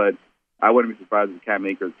rotation, but I wouldn't be surprised if Cam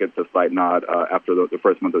Akers gets a slight nod after the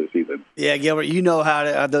first month of the season. Yeah, Gilbert,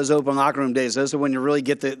 how those open locker room days, those are when you really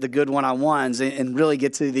get the good one-on-ones and really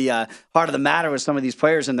get to the heart of the matter with some of these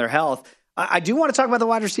players and their health. I do want to talk about the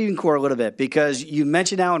wide receiving core a little bit because you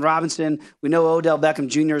mentioned Allen Robinson. We know Odell Beckham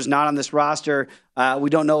Jr. is not on this roster. We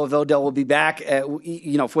don't know if Odell will be back,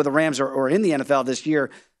 for the Rams or in the NFL this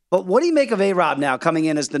year. But what do you make of A-Rob now coming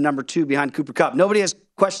in as the number 2 behind Cooper Kupp? Nobody has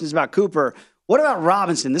questions about Cooper. What about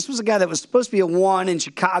Robinson? This was a guy that was supposed to be a 1 in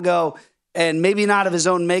Chicago and maybe not of his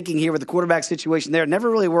own making here with the quarterback situation there. It never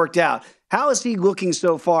really worked out. How is he looking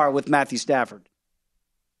so far with Matthew Stafford?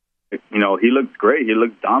 He looks great. He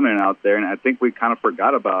looks dominant out there, and I think we kind of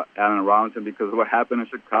forgot about Allen Robinson because of what happened in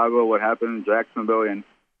Chicago, what happened in Jacksonville, and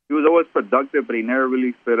he was always productive, but he never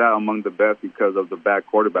really stood out among the best because of the bad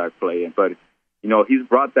quarterback play. But, he's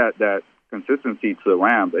brought that consistency to the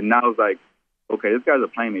Rams, and now it's like, okay, this guy's a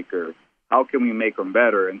playmaker. How can we make him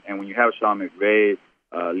better? And when you have Sean McVay,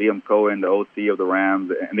 Liam Cohen, the OC of the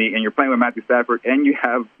Rams, and you're playing with Matthew Stafford, and you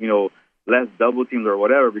have, less double teams or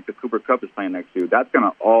whatever because Cooper Kupp is playing next to you, that's going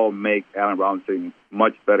to all make Allen Robinson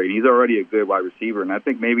much better. He's already a good wide receiver, and I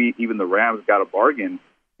think maybe even the Rams got a bargain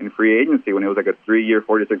in free agency when it was like a 3-year,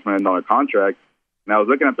 $46 million contract. And I was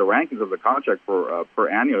looking at the rankings of the contract for per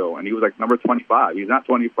annual, and he was like number 25. He's not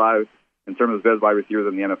 25 in terms of best wide receivers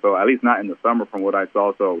in the NFL, at least not in the summer from what I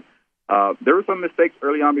saw. So there were some mistakes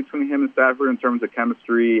early on between him and Stafford in terms of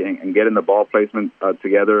chemistry and getting the ball placement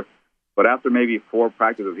together. But after maybe 4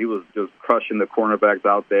 practices, he was just crushing the cornerbacks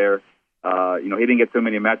out there. He didn't get too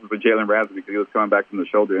many matches with Jalen Ramsey because he was coming back from the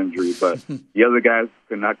shoulder injury. But the other guys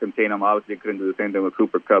could not contain him. Obviously, couldn't do the same thing with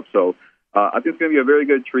Cooper Kupp. So I think it's going to be a very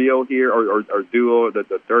good trio here or duo.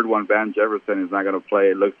 The third one, Van Jefferson, is not going to play.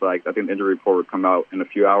 It looks like. I think the injury report will come out in a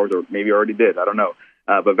few hours or maybe already did. I don't know.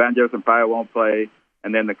 But Van Jefferson probably won't play.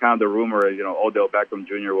 And then the rumor is, Odell Beckham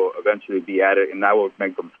Jr. will eventually be added, and that will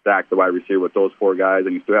make them stack the wide receiver with those 4 guys.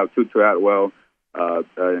 And you still have Tutu Atwell,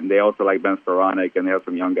 and they also like Ben Skoranek, and they have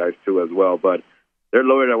some young guys too as well. But they're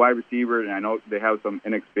loaded at wide receiver, and I know they have some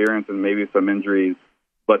inexperience and maybe some injuries.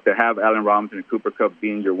 But to have Allen Robinson and Cooper Kupp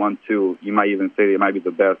being your 1-2, you might even say they might be the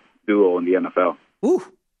best duo in the NFL. Ooh.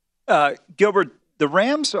 Gilbert, the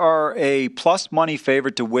Rams are a plus money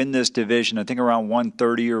favorite to win this division. I think around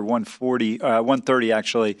 130 or 140, 130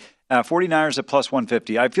 actually. 49ers at plus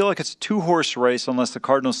 150. I feel like it's a 2-horse race unless the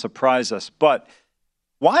Cardinals surprise us. But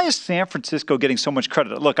why is San Francisco getting so much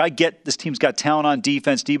credit? Look, I get this team's got talent on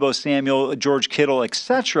defense, Deebo Samuel, George Kittle,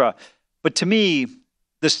 etc. But to me,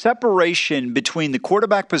 the separation between the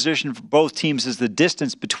quarterback position for both teams is the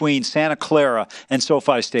distance between Santa Clara and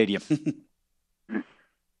SoFi Stadium.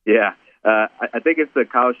 Yeah. I think it's the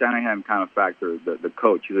Kyle Shanahan kind of factor, the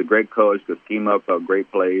coach. He's a great coach, could scheme up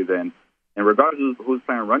great plays, and regardless of who's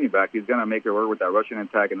playing running back, he's going to make it work with that rushing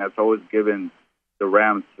attack, and that's always given the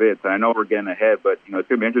Rams fits. And I know we're getting ahead, but it's going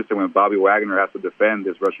to be interesting when Bobby Wagner has to defend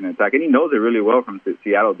this rushing attack, and he knows it really well from the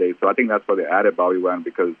Seattle days, so I think that's why they added Bobby Wagner,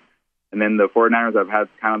 because and then the 49ers have had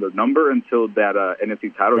kind of the number until that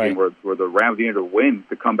NFC title game where the Rams needed to win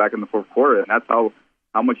to come back in the fourth quarter, and that's how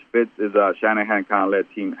much fits is Shanahan kind of led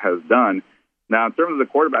team has done. Now, in terms of the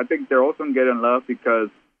quarterback, I think they're also getting love because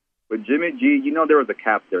with Jimmy G, there was a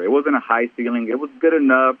cap there. It wasn't a high ceiling. It was good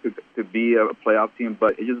enough to be a playoff team,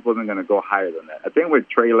 but it just wasn't going to go higher than that. I think with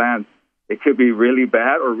Trey Lance, it could be really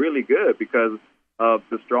bad or really good because of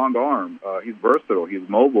the strong arm. He's versatile. He's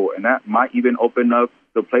mobile, and that might even open up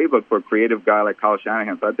the playbook for a creative guy like Kyle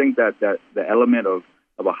Shanahan. So I think that the element of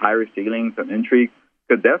a higher ceiling, some intrigue,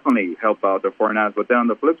 could definitely help out the 49ers. But then on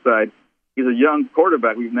the flip side, he's a young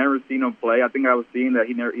quarterback. We've never seen him play. I think I was seeing that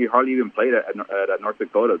he hardly even played at North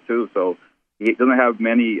Dakota too. So he doesn't have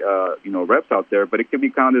many reps out there. But it could be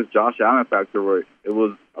kind of this Josh Allen factor where it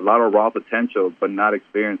was a lot of raw potential but not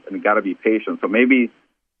experience, and you got to be patient. So maybe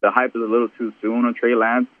the hype is a little too soon on Trey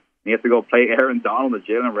Lance. He has to go play Aaron Donald, and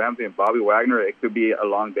Jalen Ramsey, and Bobby Wagner. It could be a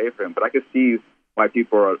long day for him. But I could see why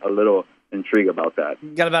people are a little intrigued about that.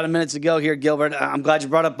 Got about a minute to go here, Gilbert. I'm glad you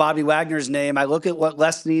brought up Bobby Wagner's name. I look at what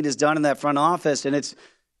Les Snead has done in that front office, and it's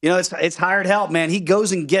hired help, man. He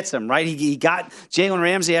goes and gets them, right? He got Jalen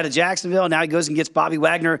Ramsey out of Jacksonville. Now he goes and gets Bobby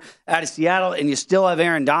Wagner out of Seattle, and you still have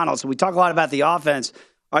Aaron Donald. So we talk a lot about the offense.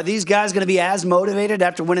 Are these guys going to be as motivated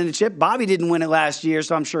after winning the chip? Bobby didn't win it last year,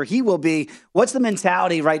 so I'm sure he will be. What's the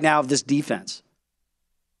mentality right now of this defense?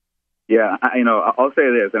 Yeah, I'll say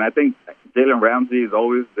this, and I think Jalen Ramsey is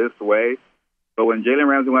always this way. But when Jalen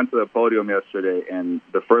Ramsey went to the podium yesterday, and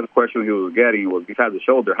the first question he was getting was, besides the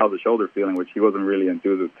shoulder, how's the shoulder feeling, which he wasn't really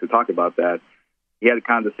enthused to talk about that. He had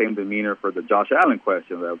kind of the same demeanor for the Josh Allen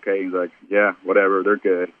question. Like, okay, he's like, yeah, whatever, they're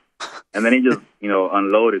good. And then he just,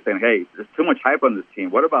 unloaded, saying, hey, there's too much hype on this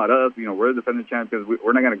team. What about us? We're the defending champions.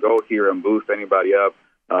 We're not going to go here and boost anybody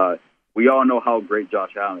up. We all know how great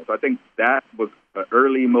Josh Allen is. So I think that was an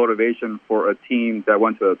early motivation for a team that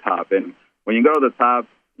went to the top. And when you go to the top,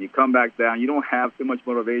 you come back down, you don't have too much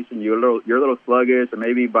motivation. You're a little sluggish, and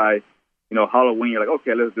maybe by, Halloween, you're like,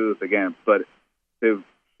 okay, let's do this again. But to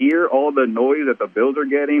hear all the noise that the Bills are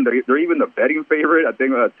getting, they're even the betting favorite, I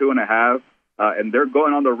think 2.5. And they're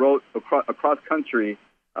going on the road across country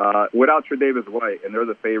without Tre'Davious White, and they're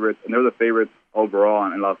the favorites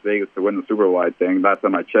overall in Las Vegas to win the Super Bowl, I think, last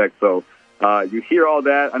time I checked. So you hear all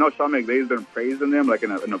that. I know Sean McVay's been praising them like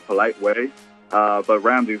in a polite way, but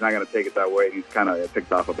Ramsey's not going to take it that way. He's kind of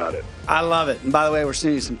ticked off about it. I love it. And by the way, we're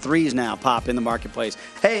seeing some threes now pop in the marketplace.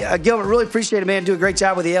 Hey, Gilbert, really appreciate it, man. Do a great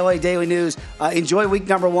job with the LA Daily News. Enjoy week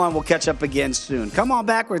number 1. We'll catch up again soon. Come on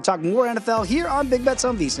back. We're going to talk more NFL here on Big Bets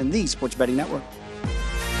on VSiN, the Sports Betting Network.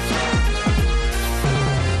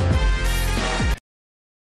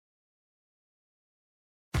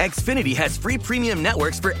 Xfinity has free premium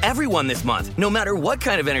networks for everyone this month, no matter what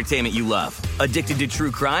kind of entertainment you love. Addicted to true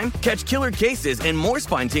crime? Catch killer cases and more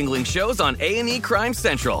spine-tingling shows on A&E Crime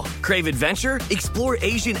Central. Crave adventure? Explore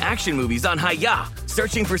Asian action movies on Hi-YAH.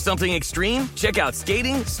 Searching for something extreme? Check out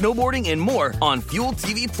skating, snowboarding, and more on Fuel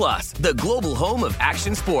TV Plus, the global home of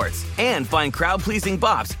action sports. And find crowd-pleasing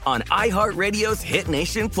bops on iHeartRadio's Hit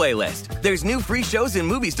Nation playlist. There's new free shows and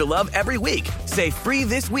movies to love every week. Say free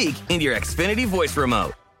this week in your Xfinity voice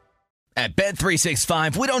remote. At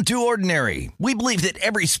Bet365, we don't do ordinary. We believe that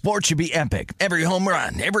every sport should be epic. Every home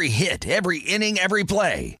run, every hit, every inning, every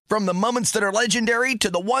play. From the moments that are legendary to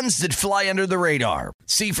the ones that fly under the radar.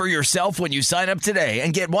 See for yourself when you sign up today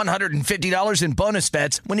and get $150 in bonus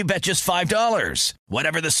bets when you bet just $5.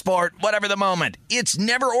 Whatever the sport, whatever the moment, it's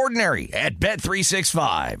never ordinary at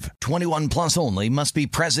Bet365. 21 plus only. Must be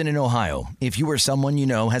present in Ohio. If you or someone you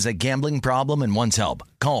know has a gambling problem and wants help,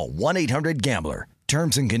 call 1-800-GAMBLER.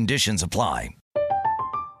 Terms and conditions apply.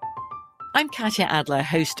 I'm Katya Adler,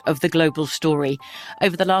 host of The Global Story.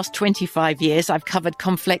 Over the last 25 years, I've covered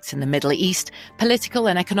conflicts in the Middle East, political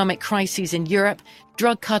and economic crises in Europe,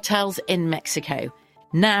 drug cartels in Mexico.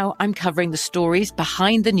 Now I'm covering the stories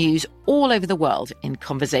behind the news all over the world in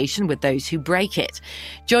conversation with those who break it.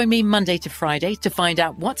 Join me Monday to Friday to find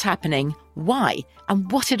out what's happening, why, and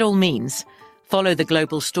what it all means. Follow The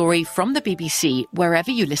Global Story from the BBC wherever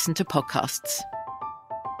you listen to podcasts.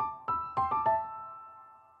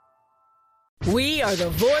 We are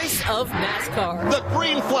the voice of NASCAR. The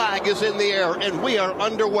green flag is in the air, and we are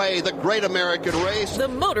underway. The Great American Race. The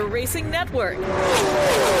Motor Racing Network.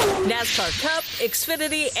 NASCAR Cup,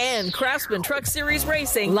 Xfinity, and Craftsman Truck Series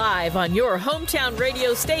Racing live on your hometown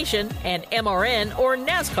radio station and MRN or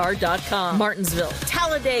NASCAR.com. Martinsville,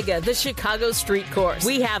 Talladega, the Chicago Street Course.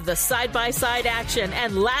 We have the side-by-side action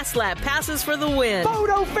and last lap passes for the win.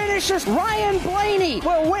 Photo finishes. Ryan Blaney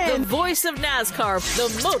will win. The voice of NASCAR,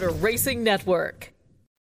 the Motor Racing Network.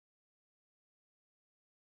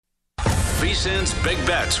 VSiN's Big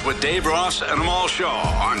Bets with Dave Ross and Amal Shaw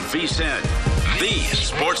on VSiN, the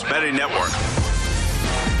sports betting network.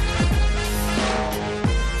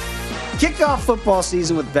 Kick off football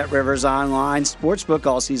season with BetRivers Online Sportsbook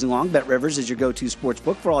all season long. BetRivers is your go-to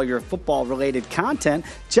sportsbook for all your football-related content.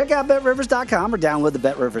 Check out BetRivers.com or download the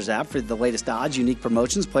BetRivers app for the latest odds, unique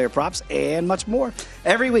promotions, player props, and much more.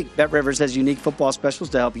 Every week, BetRivers has unique football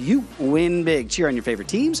specials to help you win big. Cheer on your favorite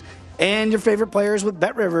teams and your favorite players with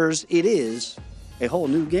BetRivers. It is a whole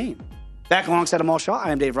new game. Back alongside Amal Shaw,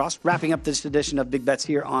 I am Dave Ross, wrapping up this edition of Big Bets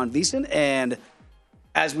here on VSiN. And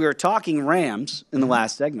as we were talking Rams in the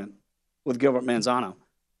last segment, with Gilbert Manzano,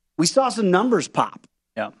 we saw some numbers pop.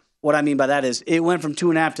 Yeah. What I mean by that is it went from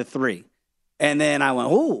 2.5 to 3. And then I went,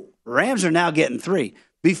 oh, Rams are now getting 3.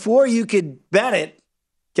 Before you could bet it,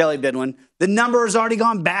 Kelly Bidwin, the number has already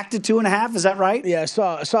gone back to 2.5. Is that right? Yeah, I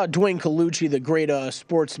saw Dwayne Colucci, the great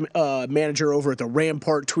sports manager over at the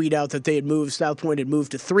Rampart, tweet out that they had moved, South Point had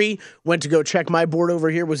moved to 3. Went to go check my board over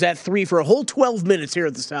here, was at 3 for a whole 12 minutes here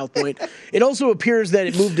at the South Point. It also appears that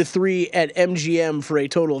it moved to 3 at MGM for a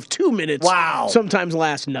total of 2 minutes. Wow. Sometimes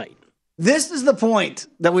last night. This is the point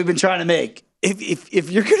that we've been trying to make. If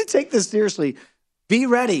you're going to take this seriously, be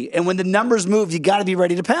ready. And when the numbers move, you got to be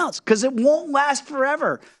ready to pounce because it won't last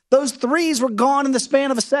forever. Those 3s were gone in the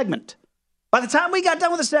span of a segment. By the time we got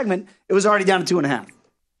done with the segment, it was already down to 2.5.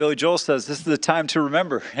 Billy Joel says this is the time to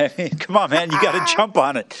remember. I mean, come on, man. You got to jump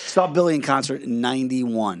on it. Saw Billy in concert in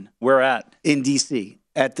 91. Where at? In D.C.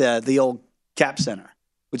 at the old Cap Center,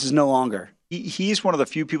 which is no longer. He's one of the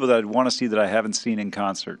few people that I'd want to see that I haven't seen in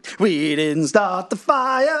concert. We didn't start the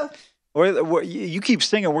fire. You keep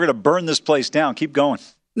singing, we're going to burn this place down. Keep going.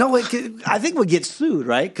 No, I think we'll get sued,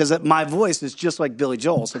 right? Because my voice is just like Billy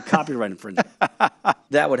Joel, so copyright infringement.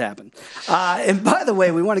 That would happen. And by the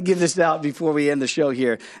way, we want to give this out before we end the show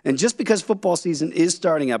here. And just because football season is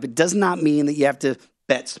starting up, it does not mean that you have to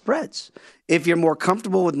bet spreads. If you're more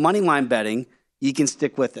comfortable with money line betting, you can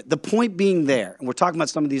stick with it. The point being there, and we're talking about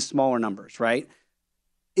some of these smaller numbers, right,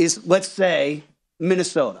 is let's say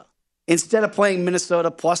Minnesota. Instead of playing Minnesota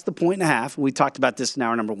plus the 1.5, we talked about this in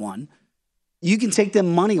hour number 1, you can take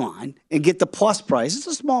them money line and get the plus price. It's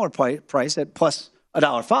a smaller price at plus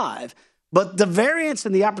 $1.05. But the variance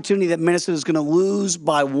and the opportunity that Minnesota is going to lose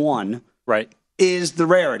by 1 is the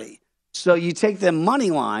rarity. So you take them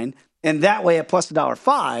money line, and that way at plus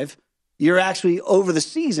 $1.05, you're actually over the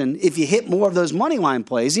season. If you hit more of those money line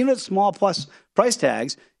plays, even at small plus price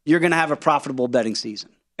tags, you're going to have a profitable betting season.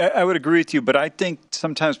 I would agree with you, but I think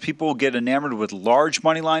sometimes people get enamored with large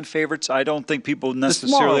money line favorites. I don't think people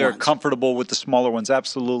necessarily are comfortable with the smaller ones.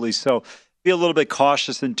 Absolutely. So be a little bit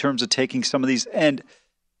cautious in terms of taking some of these. And,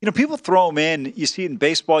 people throw them in. You see it in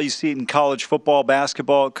baseball. You see it in college football,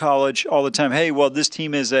 basketball, college all the time. Hey, well, this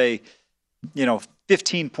team is a,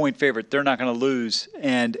 15-point favorite. They're not going to lose.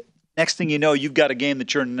 And next thing you know, you've got a game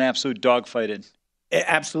that you're in an absolute dogfight in.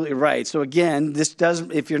 Absolutely right. So again,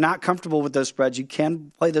 if you're not comfortable with those spreads, you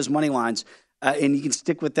can play those money lines, and you can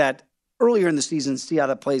stick with that earlier in the season, see how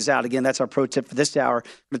that plays out. Again, that's our pro tip for this hour. I'm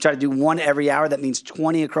going to try to do 1 every hour. That means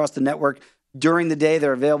 20 across the network during the day.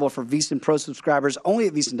 They're available for VSiN Pro subscribers only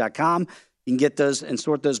at VSiN.com. You can get those and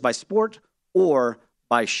sort those by sport or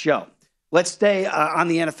by show. Let's stay on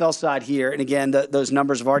the NFL side here. And again, those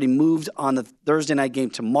numbers have already moved on the Thursday night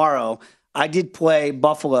game tomorrow. I did play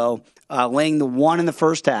Buffalo laying the 1 in the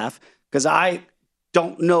first half because I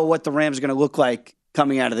don't know what the Rams are going to look like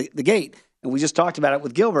coming out of the gate. And we just talked about it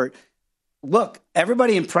with Gilbert. Look,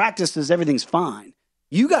 everybody in practice says everything's fine.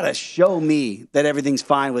 You got to show me that everything's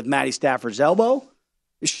fine with Matty Stafford's elbow.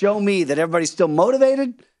 Show me that everybody's still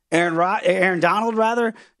motivated. Aaron Donald,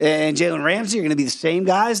 and Jalen Ramsey are going to be the same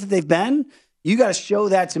guys that they've been. You got to show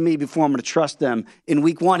that to me before I'm going to trust them in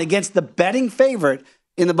week 1 against the betting favorite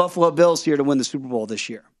in the Buffalo Bills here to win the Super Bowl this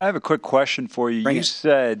year. I have a quick question for you. You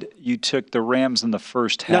said you took the Rams in the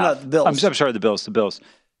first half. No, the Bills. I'm sorry, the Bills.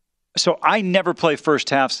 So I never play first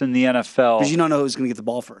halves in the NFL. Because you don't know who's going to get the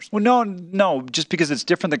ball first. Well, no, just because it's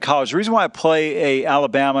different than college. The reason why I play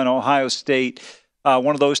Alabama and Ohio State,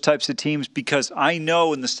 one of those types of teams, because I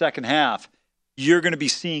know in the second half you're going to be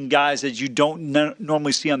seeing guys that you don't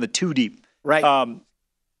normally see on the 2 deep. Right.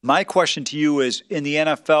 My question to you is, in the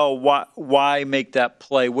NFL, why make that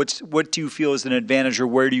play? What do you feel is an advantage, or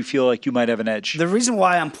where do you feel like you might have an edge? The reason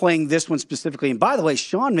why I'm playing this one specifically, and by the way,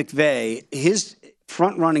 Sean McVay, his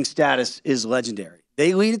front-running status is legendary.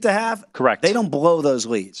 They lead at the half. Correct. They don't blow those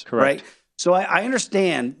leads. Correct. Right? So I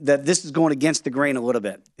understand that this is going against the grain a little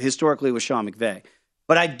bit, historically with Sean McVay.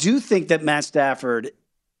 But I do think that Matt Stafford,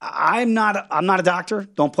 I'm not a doctor.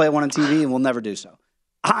 Don't play one on TV, and we'll never do so.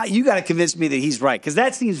 You got to convince me that he's right, because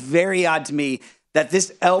that seems very odd to me that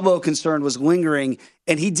this elbow concern was lingering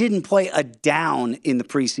and he didn't play a down in the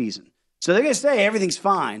preseason. So they're going to say everything's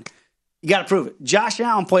fine. You got to prove it. Josh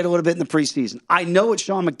Allen played a little bit in the preseason. I know what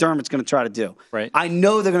Sean McDermott's going to try to do. Right. I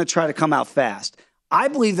know they're going to try to come out fast. I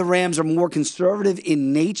believe the Rams are more conservative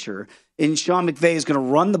in nature, and Sean McVay is going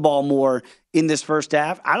to run the ball more in this first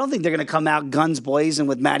half. I don't think they're going to come out guns blazing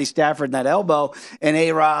with Matty Stafford and that elbow and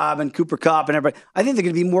A-Rob and Cooper Kupp and everybody. I think they're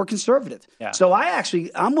going to be more conservative. Yeah. So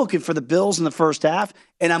I'm looking for the Bills in the first half,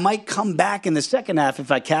 and I might come back in the second half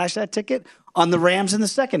if I cash that ticket on the Rams in the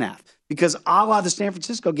second half, because a la the San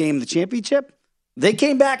Francisco game, the championship, they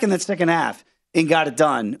came back in that second half and got it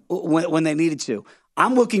done when they needed to.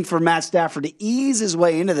 I'm looking for Matt Stafford to ease his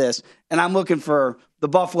way into this, and I'm looking for the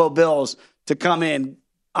Buffalo Bills to come in.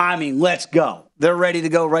 I mean, let's go. They're ready to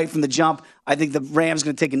go right from the jump. I think the Rams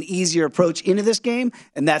going to take an easier approach into this game,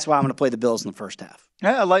 and that's why I'm going to play the Bills in the first half.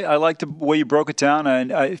 Yeah, I like the way you broke it down,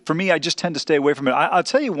 and for me, I just tend to stay away from it. I'll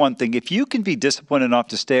tell you one thing. If you can be disciplined enough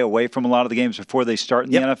to stay away from a lot of the games before they start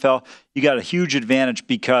in the NFL, you got a huge advantage,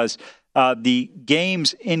 because the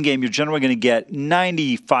games in-game, you're generally going to get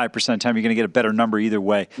 95% of the time, you're going to get a better number either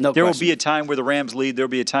way. There will be a time where the Rams lead. There will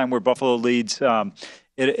be a time where Buffalo leads.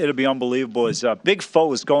 It'll be unbelievable. As Big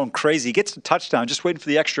Foe is going crazy. He gets the touchdown, just waiting for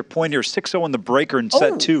the extra point here. 6-0 in the breaker in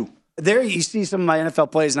set 2. There you see some of my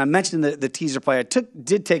NFL plays, and I mentioned the teaser play. I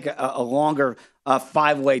did take a longer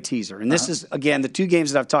 5-way teaser. And this is, again, the two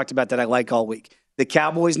games that I've talked about that I like all week. The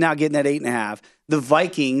Cowboys now getting that 8.5. The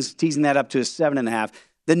Vikings teasing that up to a 7.5.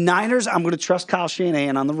 The Niners, I'm going to trust Kyle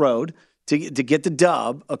Shanahan on the road to get the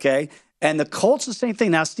dub, okay? And the Colts, the same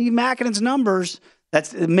thing. Now, Steve Makinen's numbers,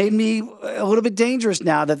 that's made me a little bit dangerous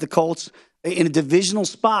now that the Colts in a divisional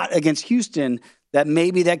spot against Houston, that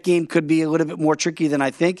maybe that game could be a little bit more tricky than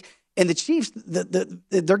I think. And the Chiefs,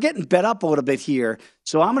 they're getting bet up a little bit here.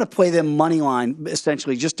 So I'm going to play them money line,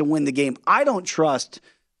 essentially, just to win the game. I don't trust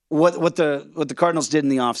what the Cardinals did in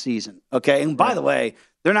the offseason, okay? And by the way,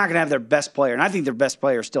 they're not going to have their best player. And I think their best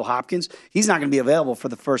player is still Hopkins. He's not going to be available for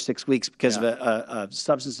the first 6 weeks because of a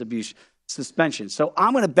substance abuse suspension. So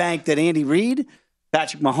I'm going to bank that Andy Reid,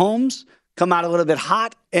 Patrick Mahomes come out a little bit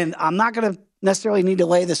hot, and I'm not going to necessarily need to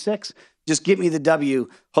lay the 6. Just give me the W,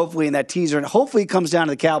 hopefully, in that teaser. And hopefully it comes down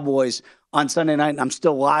to the Cowboys on Sunday night, and I'm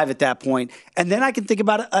still live at that point. And then I can think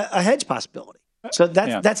about a hedge possibility. So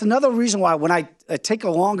that's another reason why when I take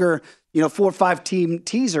a longer, 4 or 5 team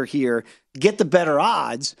teaser here, get the better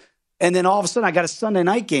odds, and then all of a sudden I got a Sunday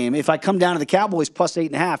night game. If I come down to the Cowboys plus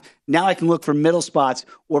 8.5, now I can look for middle spots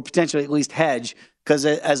or potentially at least hedge, because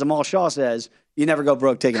as Amal Shaw says, you never go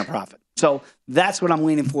broke taking a profit. So that's what I'm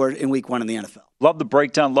leaning for in week 1 in the NFL. Love the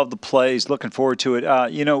breakdown, love the plays, looking forward to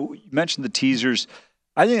it. You mentioned the teasers.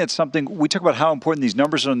 I think that's something, we talk about how important these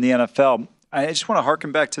numbers are in the NFL. I just want to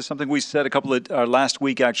harken back to something we said last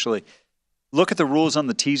week, actually. Look at the rules on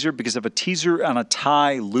the teaser, because if a teaser on a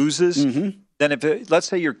tie loses, then let's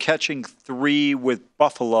say you're catching 3 with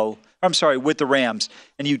with the Rams,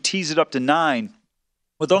 and you tease it up to 9.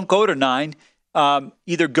 Well, don't go to 9.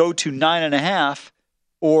 Either go to 9.5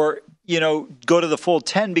 or, go to the full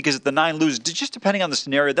 10, because if the 9 loses, just depending on the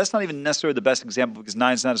scenario, that's not even necessarily the best example, because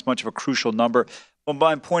 9 is not as much of a crucial number. But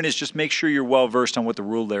my point is, just make sure you're well-versed on what the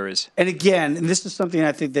rule there is. And again, and this is something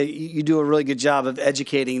I think that you do a really good job of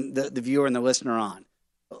educating the viewer and the listener on.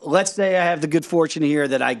 Let's say I have the good fortune here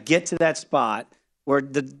that I get to that spot where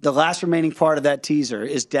the last remaining part of that teaser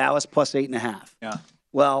is Dallas plus 8.5. Yeah.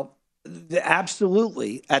 Well,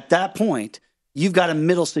 absolutely, at that point, you've got a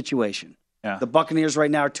middle situation. Yeah. The Buccaneers right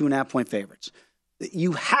now are 2.5-point favorites.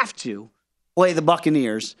 You have to play the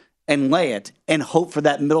Buccaneers and lay it and hope for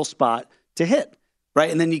that middle spot to hit, right?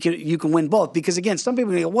 And then you can win both. Because, again, some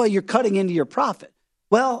people go, well, you're cutting into your profit.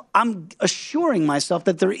 Well, I'm assuring myself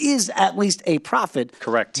that there is at least a profit.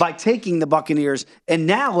 Correct. By taking the Buccaneers. And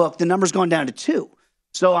now, look, the number's gone down to 2.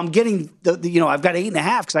 So I'm getting, I've got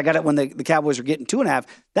 8.5 because I got it when the Cowboys are getting 2.5.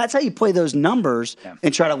 That's how you play those numbers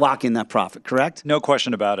and try to lock in that profit, correct? No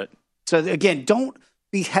question about it. So, again, don't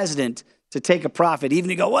be hesitant to take a profit. Even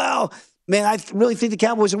if you go, well, man, I really think the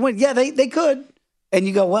Cowboys will win. Yeah, they could. And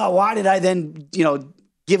you go, well, why did I then,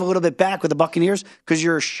 give a little bit back with the Buccaneers? Because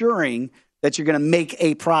you're assuring that you're going to make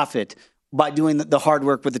a profit by doing the hard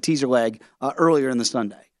work with the teaser leg earlier in the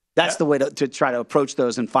Sunday. That's the way to try to approach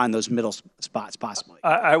those and find those middle spots possibly.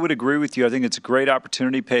 I would agree with you. I think it's a great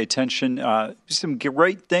opportunity. Pay attention. Some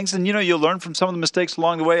great things. And, you'll learn from some of the mistakes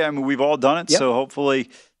along the way. I mean, we've all done it, so hopefully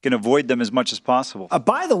can avoid them as much as possible.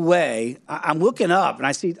 By the way, I'm looking up, and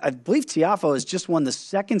I believe Tiafoe has just won the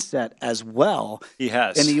second set as well. He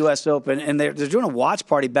has. In the U.S. Open. And they're doing a watch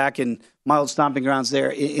party back in my old stomping grounds there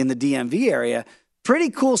in the DMV area. Pretty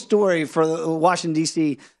cool story for Washington,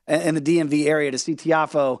 D.C. and the DMV area to see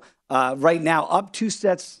Tiafoe right now up 2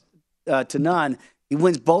 sets to none. He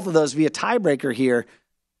wins both of those via tiebreaker here.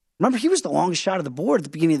 Remember, he was the longest shot of the board at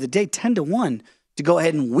the beginning of the day, 10-1, to go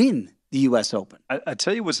ahead and win the U.S. Open. I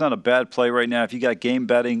tell you what's not a bad play right now. If you got game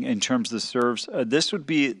betting in terms of the serves, this would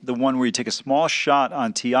be the one where you take a small shot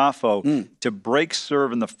on Tiafoe to break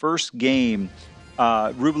serve in the first game.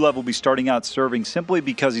 Rublev will be starting out serving simply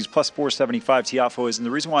because he's plus 475, Tiafoe is. And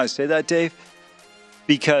the reason why I say that, Dave,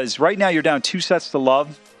 because right now you're down 2 sets to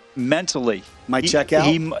love. Mentally, might check out.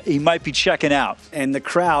 He might be checking out, and the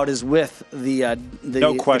crowd is with the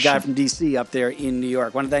guy from DC up there in New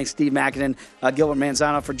York. I want to thank Steve Makinen, Gilbert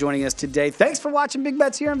Manzano for joining us today. Thanks for watching Big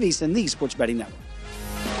Bets here on VSiN, the Sports Betting Network.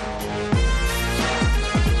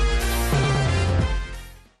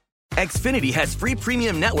 Xfinity has free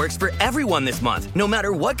premium networks for everyone this month, no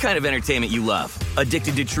matter what kind of entertainment you love.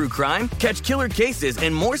 Addicted to true crime? Catch killer cases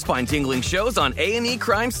and more spine-tingling shows on A&E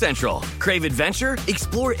Crime Central. Crave adventure?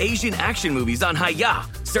 Explore Asian action movies on Hi-Ya.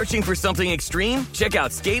 Searching for something extreme? Check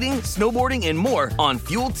out skating, snowboarding, and more on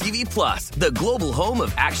Fuel TV Plus, the global home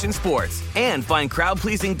of action sports. And find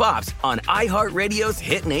crowd-pleasing bops on iHeartRadio's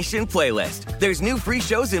Hit Nation playlist. There's new free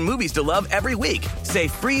shows and movies to love every week. Say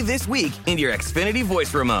free this week in your Xfinity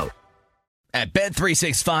voice remote. At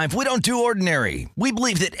Bet365, we don't do ordinary. We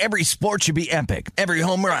believe that every sport should be epic. Every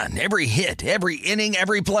home run, every hit, every inning,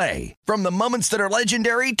 every play. From the moments that are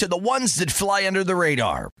legendary to the ones that fly under the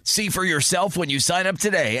radar. See for yourself when you sign up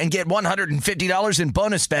today and get $150 in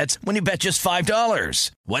bonus bets when you bet just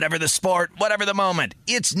 $5. Whatever the sport, whatever the moment,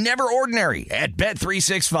 it's never ordinary at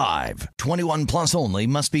Bet365. 21 plus only.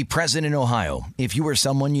 Must be present in Ohio. If you or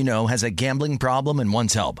someone you know has a gambling problem and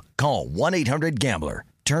wants help, call 1-800-GAMBLER.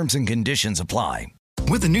 Terms and conditions apply.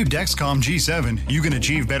 With the new Dexcom G7, you can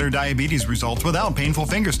achieve better diabetes results without painful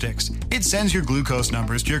finger sticks. It sends your glucose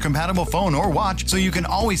numbers to your compatible phone or watch so you can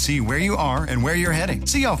always see where you are and where you're heading.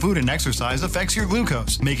 See how food and exercise affects your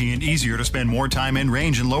glucose, making it easier to spend more time in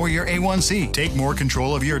range and lower your A1C. Take more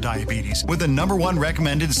control of your diabetes with the #1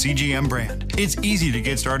 recommended CGM brand. It's easy to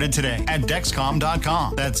get started today at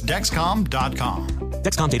Dexcom.com. That's Dexcom.com.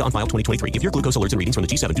 Dexcom data on file 2023. If your glucose alerts and readings from the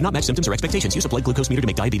G7 do not match symptoms or expectations, use a blood glucose meter to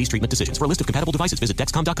make diabetes treatment decisions. For a list of compatible devices, visit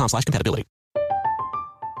Dexcom.com/compatibility.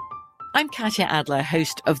 I'm Katya Adler,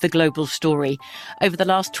 host of The Global Story. Over the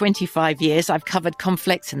last 25 years, I've covered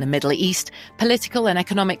conflicts in the Middle East, political and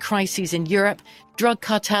economic crises in Europe, drug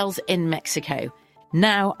cartels in Mexico.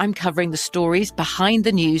 Now I'm covering the stories behind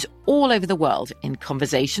the news all over the world in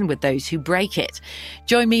conversation with those who break it.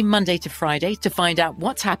 Join me Monday to Friday to find out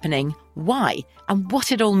what's happening, why, and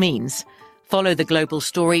what it all means. Follow The Global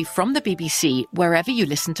Story from the BBC wherever you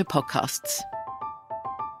listen to podcasts.